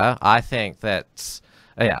believe her. I think that.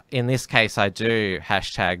 Yeah, in this case, I do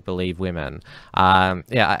 #believe women. Yeah,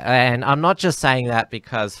 and I'm not just saying that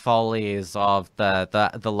because Foley is of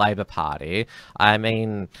the Labour Party. I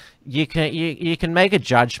mean, you can make a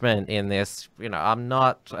judgment in this. I'm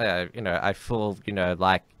not a full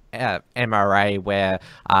like MRA where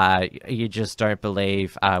you just don't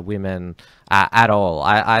believe women at all.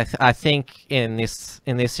 I think in this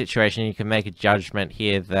situation you can make a judgment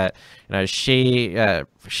here that she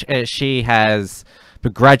has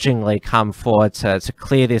begrudgingly come forward to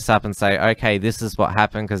clear this up and say, okay, this is what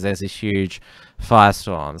happened because there's this huge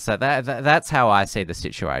firestorm. So that's how I see the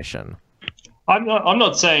situation. I'm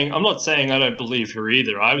not saying I don't believe her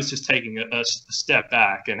either. I was just taking a step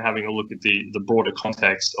back and having a look at the broader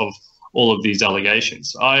context of all of these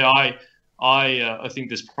allegations. I think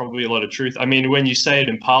there's probably a lot of truth. I mean, when you say it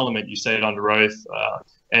in Parliament, you say it under oath.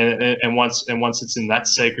 And once it's in that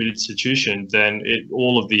sacred institution, then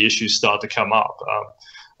all of the issues start to come up.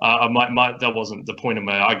 That wasn't the point of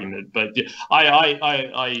my argument, but yeah,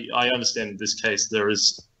 I understand in this case there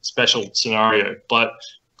is a special scenario, but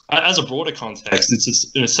as a broader context,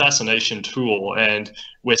 it's an assassination tool, and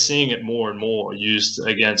we're seeing it more and more used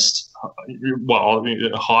against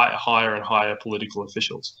higher and higher political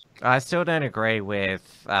officials. I still don't agree with.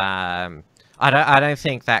 I don't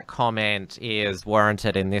think that comment is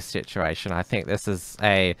warranted in this situation. I think this is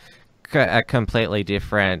a completely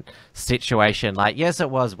different situation. Like, yes, it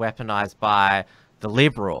was weaponized by the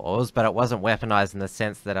Liberals, but it wasn't weaponized in the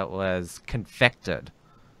sense that it was confected.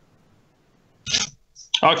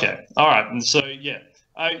 Okay, all right, and so yeah,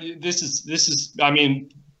 this is. I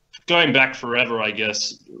mean, going back forever, I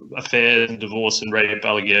guess, affairs and divorce and rape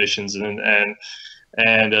allegations and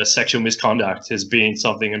sexual misconduct has been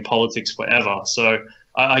something in politics forever. So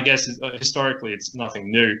I guess historically it's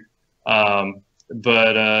nothing new.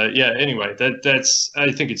 But yeah, anyway, that's.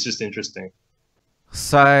 I think it's just interesting.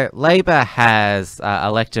 So Labour has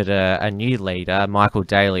elected a new leader, Michael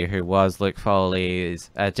Daly, who was Luke Foley's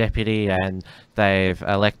deputy, and they've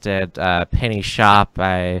elected Penny Sharp,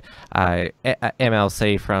 a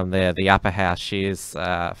MLC from the upper house. She's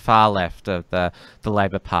far left of the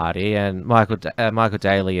Labour Party, and Michael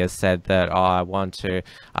Daly has said that I want to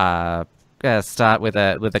start with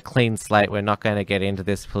a clean slate. We're not going to get into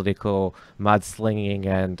this political mudslinging,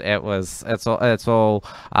 and it's all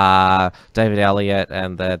David Elliott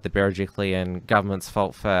and the Berejiklian government's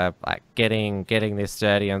fault for like getting this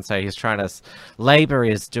dirty. And so he's trying to. Labour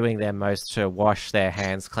is doing their most to wash their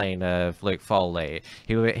hands clean of Luke Foley.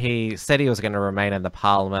 He said he was going to remain in the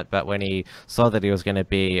Parliament, but when he saw that he was going to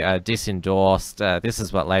be disendorsed, this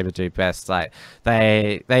is what Labour do best. Like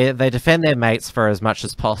they defend their mates for as much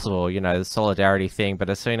as possible. The solidarity thing, but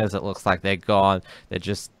as soon as it looks like they're gone, they're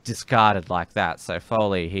just discarded like that. So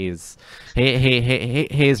Foley, his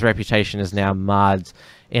reputation is now marred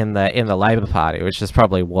in the Labour Party, which is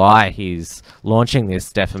probably why he's launching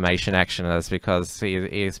this defamation action, is because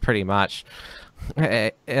he's pretty much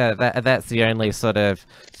that's the only sort of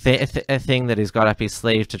thing that he's got up his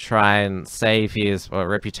sleeve to try and save his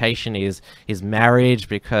reputation, is his marriage,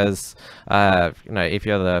 because if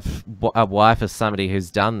you're a wife of somebody who's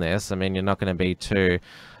done this, I mean, you're not going to be too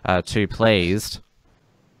pleased.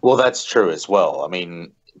 Well, that's true as well. I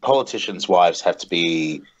mean, politicians' wives have to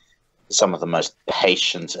be some of the most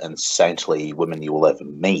patient and saintly women you will ever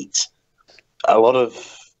meet. A lot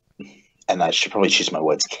of, and I should probably choose my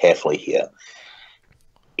words carefully here,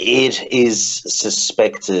 it is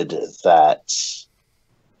suspected that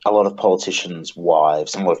a lot of politicians'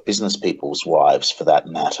 wives, and a lot of business people's wives for that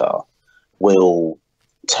matter, will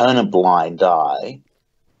turn a blind eye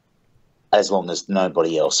as long as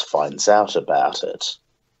nobody else finds out about it.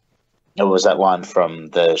 It was that line from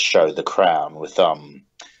the show The Crown with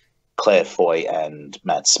Claire Foy and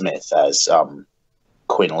Matt Smith as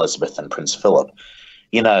Queen Elizabeth and Prince Philip.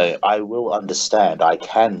 I will understand. I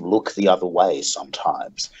can look the other way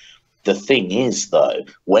sometimes. The thing is, though,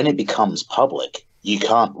 when it becomes public, you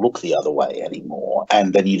can't look the other way anymore.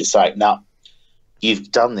 And then you decide, no,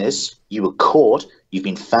 you've done this, you were caught, you've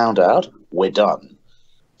been found out, we're done.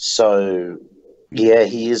 So, yeah,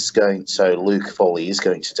 Luke Foley is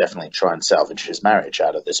going to definitely try and salvage his marriage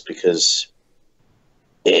out of this, because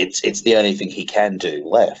it's the only thing he can do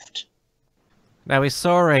left. Now, we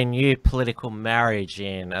saw a new political marriage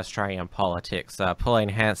in Australian politics. Pauline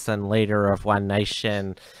Hanson, leader of One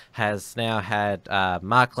Nation, has now had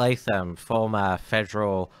Mark Latham, former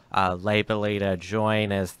federal Labor leader,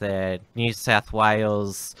 join as their New South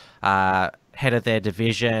Wales head of their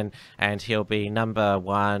division, and he'll be number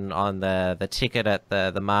one on the ticket at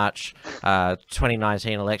the March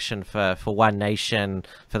 2019 election for One Nation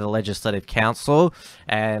for the Legislative Council.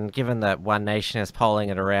 And given that One Nation is polling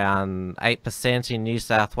at around 8% in New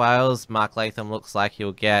South Wales, Mark Latham looks like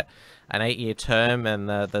he'll get an 8-year term in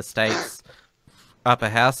the state's upper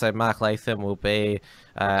house. So Mark Latham will be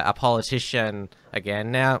a politician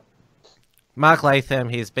again. Now, Mark Latham,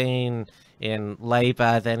 he's been in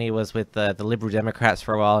Labor, then he was with the Liberal Democrats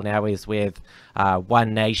for a while, now he's with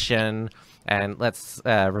One Nation. And let's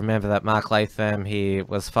remember that Mark Latham, he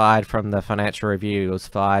was fired from the Financial Review, he was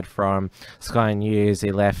fired from Sky News,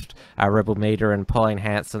 he left Rebel Media, and Pauline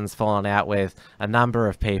Hanson's fallen out with a number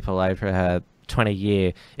of people over her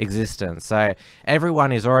 20-year existence. So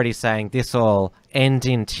everyone is already saying this will end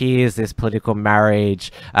in tears, this political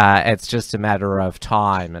marriage. It's just a matter of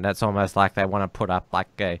time, and it's almost like they want to put up like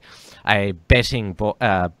a betting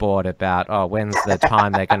board about, oh, when's the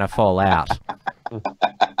time they're going to fall out.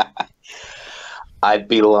 I'd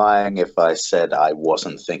be lying if I said I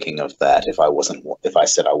wasn't thinking of that. If I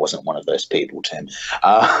said I wasn't one of those people, Tim.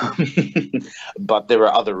 But there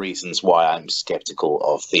are other reasons why I'm skeptical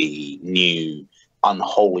of the new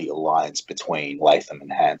unholy alliance between Latham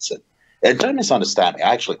and Hanson. Don't misunderstand me.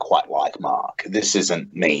 I actually quite like Mark. This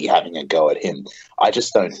isn't me having a go at him. I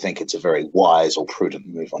just don't think it's a very wise or prudent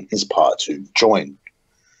move on his part to join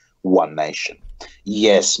One Nation.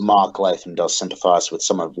 Yes, Mark Latham does sympathise with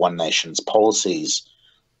some of One Nation's policies,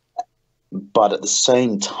 but at the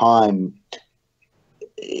same time,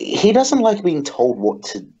 he doesn't like being told what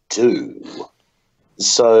to do.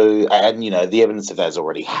 So, and you know, the evidence of that has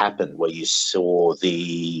already happened, where you saw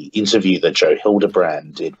the interview that Joe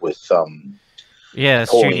Hildebrand did with yeah,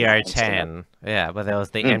 Pauline Studio Hanson. 10. Yeah, where there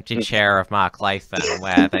was the empty chair of Mark Latham,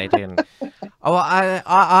 where they didn't. Oh,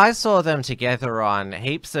 I saw them together on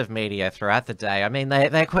heaps of media throughout the day. I mean,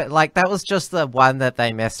 they quit, like, that was just the one that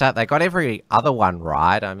they messed up. They got every other one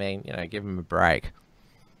right. I mean, you know, give them a break.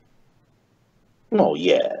 Oh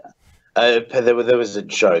yeah. There was a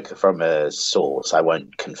joke from a source. I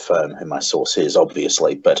won't confirm who my source is,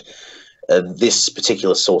 obviously, but this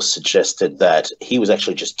particular source suggested that he was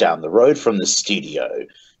actually just down the road from the studio.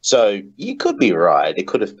 So you could be right. It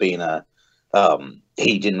could have been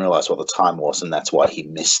he didn't realize what the time was, and that's why he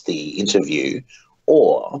missed the interview.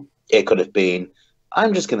 Or it could have been,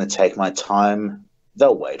 I'm just going to take my time.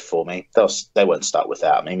 They'll wait for me. They won't start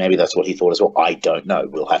without me. Maybe that's what he thought as well. I don't know.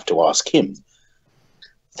 We'll have to ask him.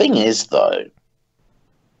 Thing is, though,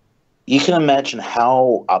 you can imagine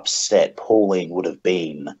how upset Pauline would have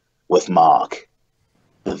been with Mark.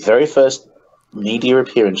 The very first media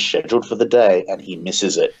appearance scheduled for the day, and he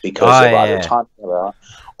misses it because of either time error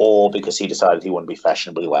or because he decided he wanted to be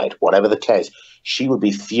fashionably late. Whatever the case, she would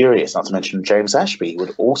be furious, not to mention James Ashby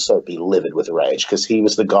would also be livid with rage, because he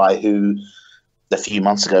was the guy who a few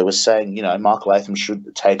months ago was saying, you know, Mark Latham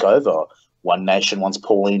should take over One Nation once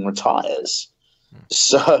Pauline retires.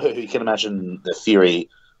 So you can imagine the fury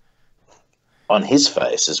on his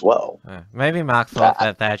face as well. Maybe Mark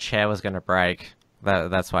thought that chair was going to break.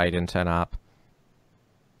 That's why he didn't turn up.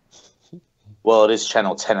 Well, it is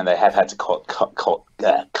Channel 10, and they have had to cut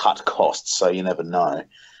costs, so you never know.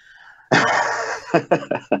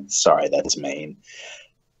 Sorry, that's mean.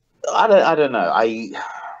 I don't know.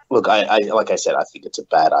 Look, like I said, I think it's a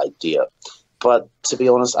bad idea. But to be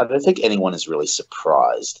honest, I don't think anyone is really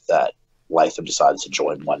surprised that Latham decided to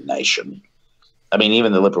join One Nation. I mean,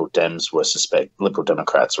 even the Liberal Democrats were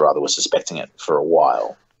suspecting it for a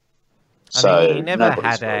while. I mean, he never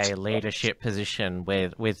had a leadership position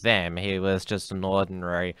with them. He was just an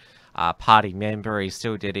ordinary party member. He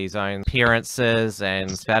still did his own appearances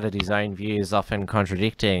and spouted his own views, often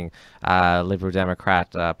contradicting Liberal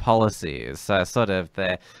Democrat policies. So sort of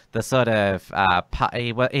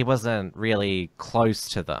he wasn't really close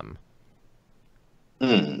to them.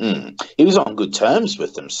 He was on good terms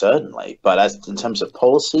with them, certainly, but in terms of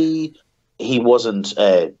policy, he wasn't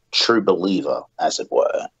a true believer, as it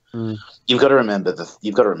were. You've got to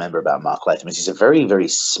remember about Mark Latham is he's a very, very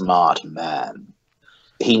smart man.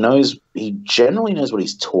 He generally knows what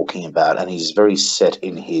he's talking about, and he's very set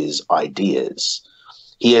in his ideas.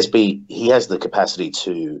 He has the capacity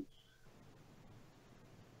to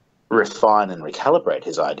refine and recalibrate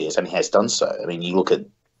his ideas, and he has done so. I mean, you look at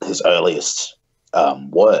his earliest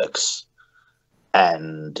works,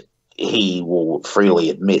 and he will freely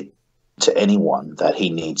admit to anyone that he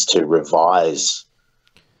needs to revise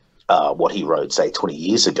what he wrote, say, 20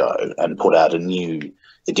 years ago, and put out a new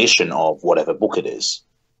edition of whatever book it is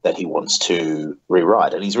that he wants to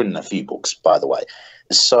rewrite. And he's written a few books, by the way.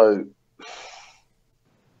 So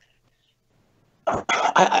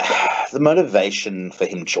The motivation for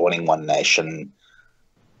him joining One Nation,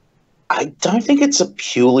 I don't think it's a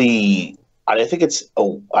purely. I don't think it's.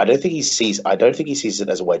 Oh, I don't think he sees it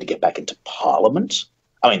as a way to get back into Parliament.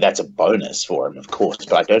 I mean, that's a bonus for him, of course,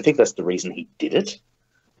 but I don't think that's the reason he did it.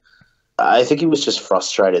 I think he was just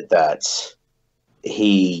frustrated that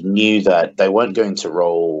he knew that they weren't going to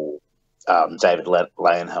roll David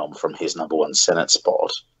Leyonhjelm from his number one Senate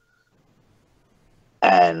spot,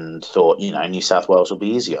 and thought, New South Wales will be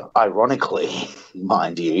easier. Ironically,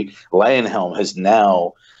 mind you, Leyonhjelm has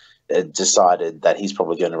now decided that he's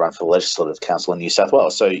probably going to run for the Legislative Council in New South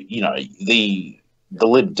Wales. So, the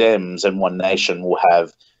Lib Dems and One Nation will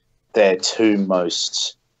have their two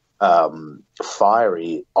most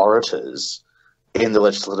fiery orators in the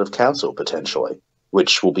Legislative Council, potentially,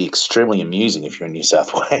 which will be extremely amusing if you're in New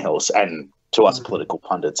South Wales, and to us political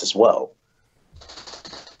pundits as well.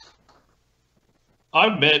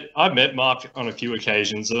 I've met Mark on a few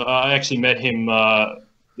occasions. I actually met him, the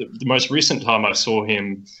most recent time I saw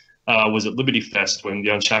him was at Liberty Fest when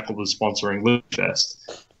the Unshackled was sponsoring Liberty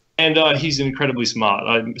Fest. And he's incredibly smart.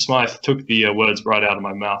 Smythe took the words right out of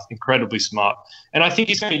my mouth. Incredibly smart. And I think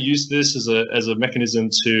he's going to use this as a mechanism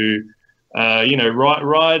to,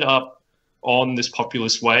 ride up on this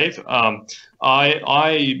populist wave. I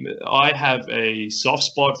have a soft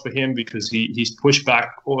spot for him because he's pushed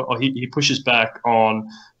back, or he pushes back on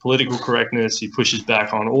political correctness. He pushes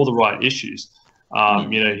back on all the right issues.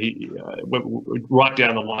 He right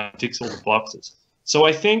down the line ticks all the boxes. So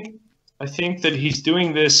I think that he's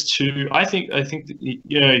doing this to. I think that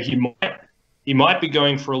he might be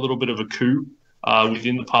going for a little bit of a coup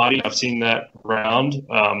within the party. I've seen that around.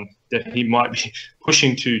 That he might be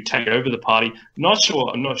pushing to take over the party. I'm not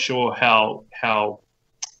sure how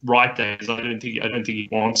right that is. I don't think he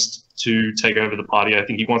wants to take over the party. I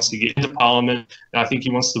think he wants to get into Parliament, and I think he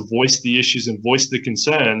wants to voice the issues and voice the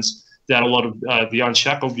concerns that a lot of the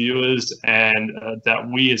Unshackled viewers and that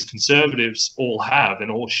we as Conservatives all have and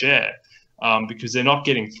all share, because they're not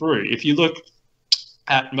getting through. If you look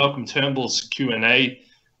at Malcolm Turnbull's Q&A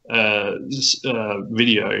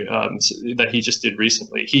video that he just did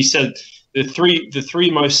recently, he said the three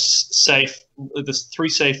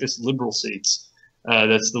safest Liberal seats,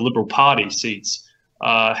 that's the Liberal Party seats,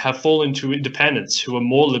 have fallen to independents who are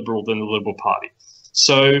more liberal than the Liberal Party.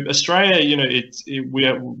 So Australia,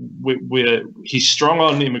 he's strong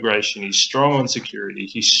on immigration, he's strong on security,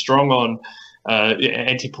 he's strong on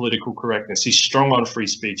anti-political correctness, he's strong on free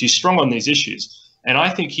speech, he's strong on these issues. And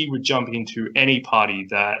I think he would jump into any party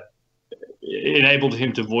that enabled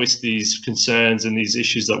him to voice these concerns and these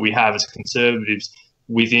issues that we have as Conservatives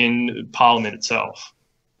within Parliament itself.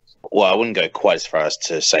 Well, I wouldn't go quite as far as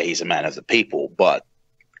to say he's a man of the people, but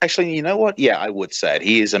actually, you know what? Yeah, I would say it.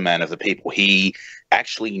 He is a man of the people. He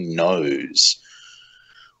actually knows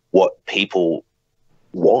what people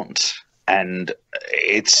want. And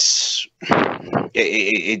it's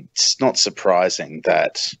not surprising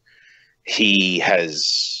that he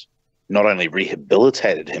has not only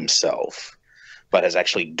rehabilitated himself, but has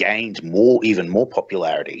actually gained even more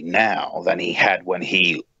popularity now than he had when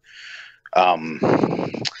he, up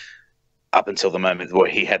until the moment where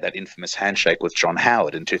he had that infamous handshake with John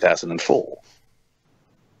Howard in 2004.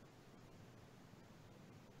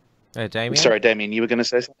 Damien? Sorry, Damien, you were going to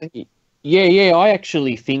say something? Yeah. I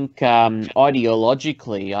actually think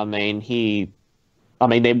ideologically,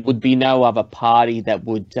 there would be no other party that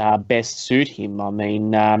would best suit him.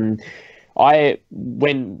 When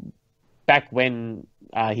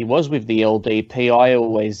he was with the LDP, I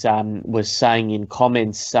always was saying in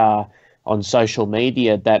comments on social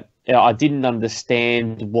media that I didn't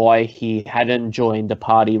understand why he hadn't joined a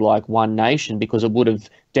party like One Nation, because it would have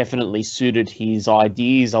definitely suited his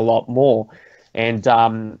ideas a lot more. And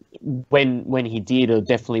when he did, it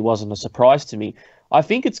definitely wasn't a surprise to me. I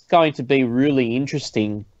think it's going to be really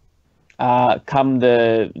interesting come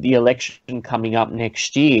the election coming up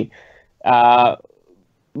next year.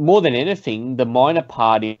 More than anything, the minor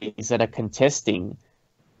parties that are contesting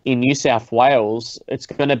in New South Wales, it's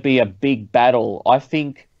going to be a big battle.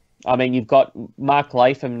 You've got Mark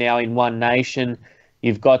Latham now in One Nation.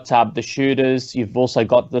 You've got the Shooters. You've also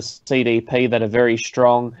got the CDP that are very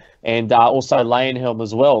strong, and also Leyonhjelm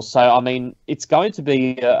as well. So, it's going to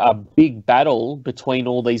be a big battle between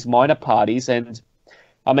all these minor parties. And,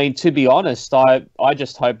 to be honest, I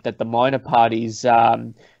just hope that the minor parties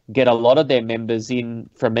get a lot of their members in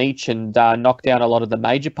from each and knock down a lot of the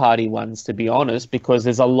major party ones, to be honest, because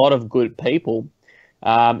there's a lot of good people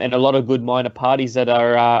and a lot of good minor parties that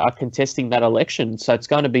are contesting that election. So it's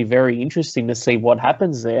going to be very interesting to see what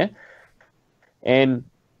happens there. And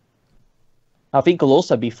I think it'll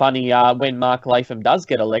also be funny when Mark Latham does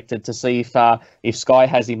get elected to see if Sky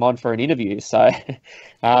has him on for an interview. So,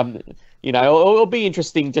 you know, it'll be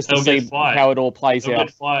interesting just to see how it all plays out. He'll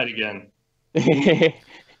get fired again.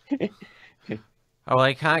 Oh, well,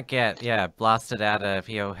 he can't get blasted out of.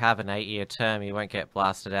 He'll have an 8-year term. He won't get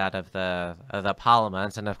blasted out of the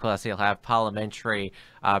parliament, and of course he'll have parliamentary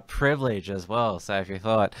privilege as well. So if you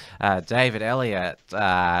thought David Elliott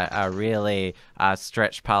really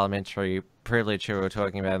stretched parliamentary privilege, who we were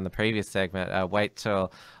talking about in the previous segment, wait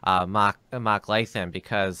till Mark Latham,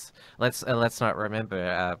 because let's not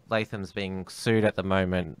remember Latham's being sued at the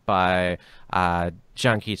moment by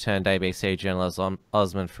junkie turned ABC journalist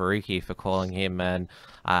Osman Faruqi for calling him an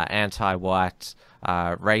anti-white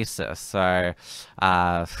racist. So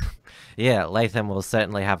yeah, Latham will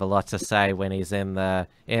certainly have a lot to say when he's in the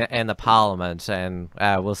parliament, and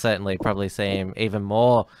we'll certainly probably see him even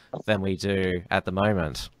more than we do at the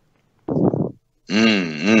moment.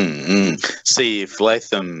 See, if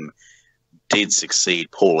Latham did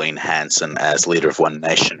succeed Pauline Hanson as leader of One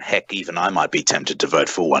Nation, heck, even I might be tempted to vote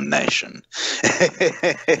for One Nation.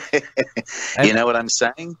 You know what I'm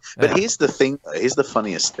saying? But here's the thing, here's the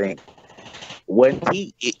funniest thing.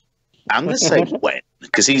 I'm going to say when,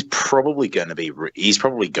 because he's probably going to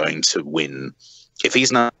win. If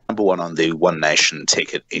he's number one on the One Nation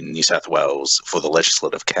ticket in New South Wales for the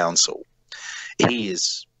Legislative Council, he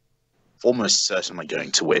is almost certainly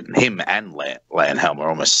going to win. Him and Lanhelm are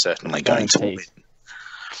almost certainly going to win.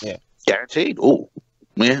 Yeah, guaranteed. Oh,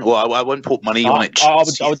 yeah. Well, I wouldn't put money on it. I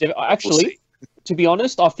would actually, to be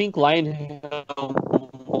honest, I think Lanhelm.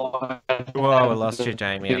 Whoa, we lost you,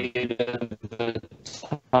 Damien.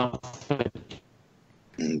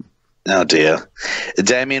 Oh dear,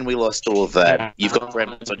 Damien, we lost all of that. You've got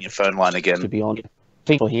remnants on your phone line again. To be honest,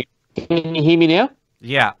 people here. Can you hear me now?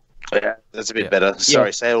 Yeah. Yeah, that's a bit better.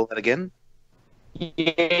 Sorry, say all that again.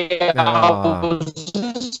 Yeah.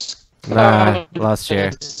 Nah, lost you.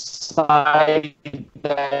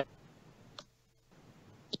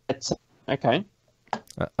 Okay.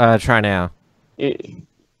 Try now. I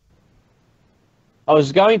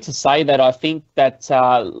was going to say that I think that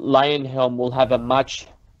Lanhelm will have a much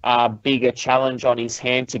bigger challenge on his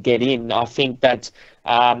hand to get in. I think that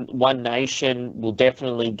One Nation will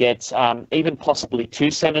definitely get even possibly 2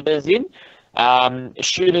 senators in.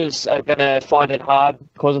 Shooters are going to find it hard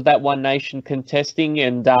because of that One Nation contesting,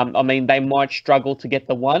 and I mean, they might struggle to get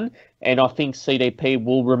the one, and I think CDP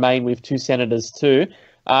will remain with 2 senators too.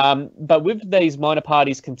 But with these minor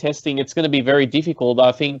parties contesting, it's going to be very difficult.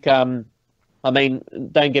 I think, I mean,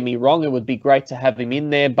 don't get me wrong, it would be great to have him in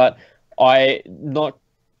there, but I'm not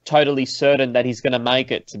totally certain that he's going to make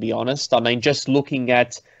it, to be honest. I mean, just looking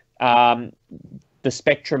at the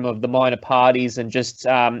spectrum of the minor parties, and just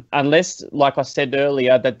unless, like I said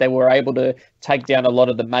earlier, that they were able to take down a lot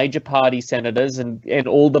of the major party senators and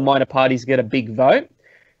all the minor parties get a big vote,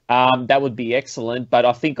 that would be excellent. But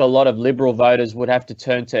I think a lot of Liberal voters would have to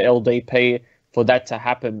turn to LDP for that to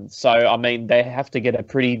happen. So, I mean, they have to get a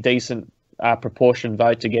pretty decent proportion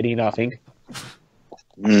vote to get in, I think.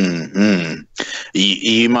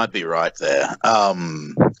 You might be right there.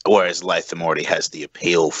 Whereas Latham already has the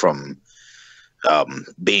appeal from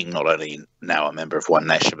being not only now a member of One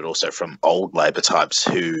Nation, but also from old Labor types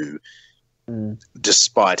who,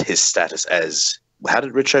 despite his status as, how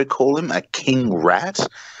did Richo call him, a king rat?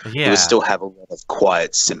 Yeah. He would still have a lot of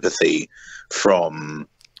quiet sympathy from,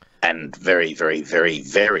 and very, very, very,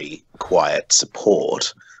 very quiet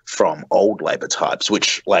support from old Labor types,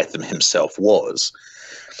 which Latham himself was.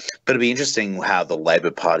 But it'd be interesting how the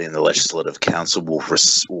Labor Party and the Legislative Council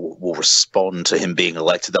will respond to him being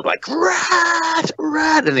elected. They'll be like, rat,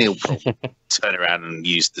 rat, and he'll turn around and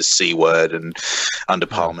use the C word and under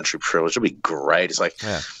parliamentary privilege. It'll be great. It's like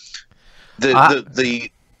the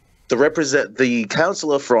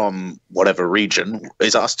councillor from whatever region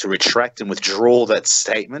is asked to retract and withdraw that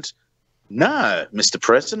statement. No, Mr.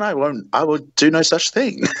 President, I would do no such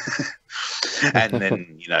thing. And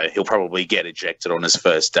then, you know, he'll probably get ejected on his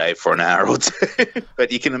first day for an hour or two.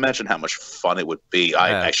 But you can imagine how much fun it would be.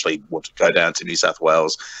 I actually want to go down to New South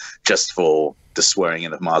Wales just for the swearing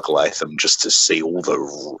in of Mark Latham, just to see all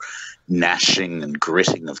the gnashing and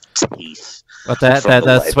gritting of teeth. But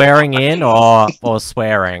the swearing in or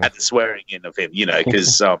swearing? At the swearing in of him, you know,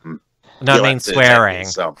 because... no, I mean swearing.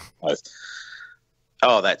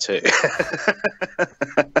 Oh, that too.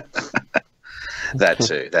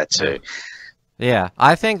 That too. Yeah,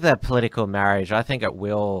 I think the political marriage, I think it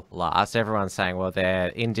will last. Everyone's saying, well, they're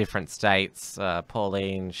in different states.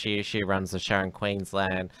 Pauline, she runs the show in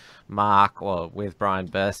Queensland. Mark, well, with Brian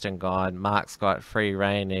Burston gone, Mark's got free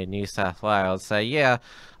reign in New South Wales. So, yeah,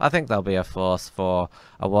 I think they'll be a force for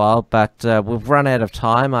a while. But we've run out of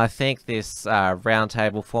time. I think this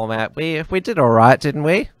roundtable format, we did all right, didn't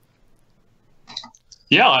we?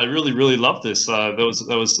 Yeah, I really loved this. That was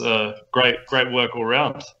great work all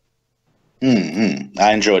round.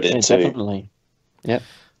 I enjoyed it too. Definitely. Yep.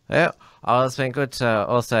 Yeah. Oh, it's been good to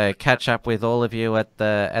also catch up with all of you at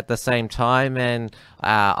the same time, and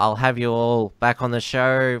I'll have you all back on the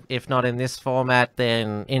show. If not in this format,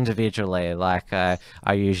 then individually, like I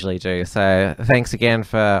usually do. So thanks again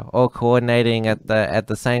for all coordinating at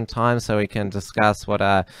the same time, so we can discuss what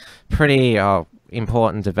are pretty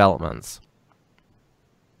important developments.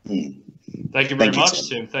 Thank you very much,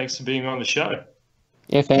 Tim. Thanks for being on the show.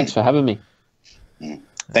 Yeah, thanks for having me.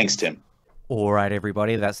 Thanks, Tim. All right,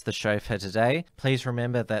 everybody, that's the show for today. Please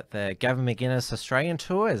remember that the Gavin McInnes Australian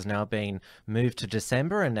tour has now been moved to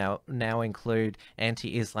December and now include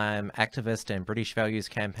anti-Islam activist and British values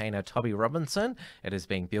campaigner Toby Robinson. It is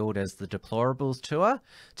being billed as the Deplorables Tour.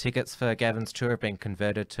 Tickets for Gavin's tour have been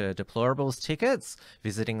converted to Deplorables tickets,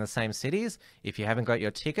 visiting the same cities. If you haven't got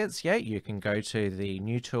your tickets yet, you can go to the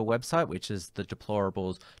new tour website, which is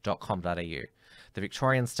thedeplorables.com.au. The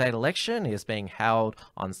Victorian state election is being held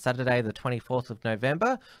on Saturday the 24th of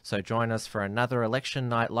November, so join us for another election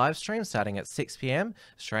night live stream starting at 6 p.m.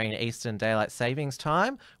 Australian Eastern Daylight Savings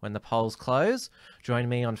Time when the polls close. Join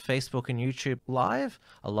me on Facebook and YouTube Live,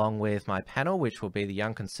 along with my panel, which will be the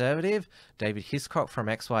Young Conservative, David Hiscock from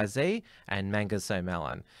XYZ, and Mangas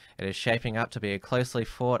O'Mallon. It is shaping up to be a closely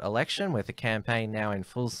fought election with the campaign now in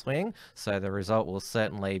full swing, so the result will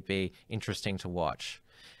certainly be interesting to watch.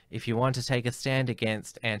 If you want to take a stand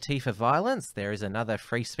against Antifa violence, there is another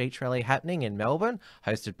free speech rally happening in Melbourne,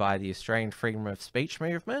 hosted by the Australian Freedom of Speech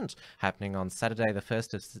Movement, happening on Saturday the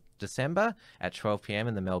 1st of December at 12 p.m.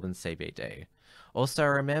 in the Melbourne CBD. Also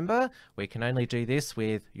remember, we can only do this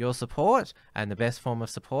with your support, and the best form of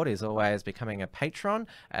support is always becoming a patron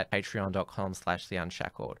at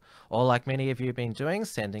patreon.com/theunshackled. Or like many of you have been doing,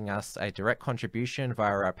 sending us a direct contribution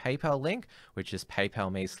via our PayPal link, which is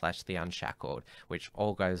paypal.me/theunshackled, which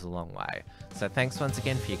all goes a long way. So thanks once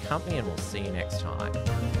again for your company, and we'll see you next time.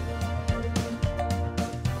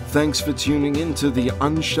 Thanks for tuning in to the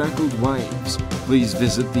Unshackled Waves. Please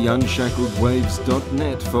visit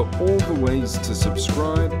theunshackledwaves.net for all the ways to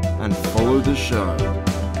subscribe and follow the show.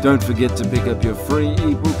 Don't forget to pick up your free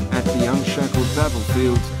ebook at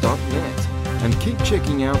theunshackledbattlefield.net and keep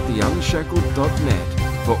checking out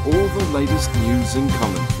theunshackled.net for all the latest news and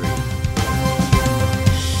commentary.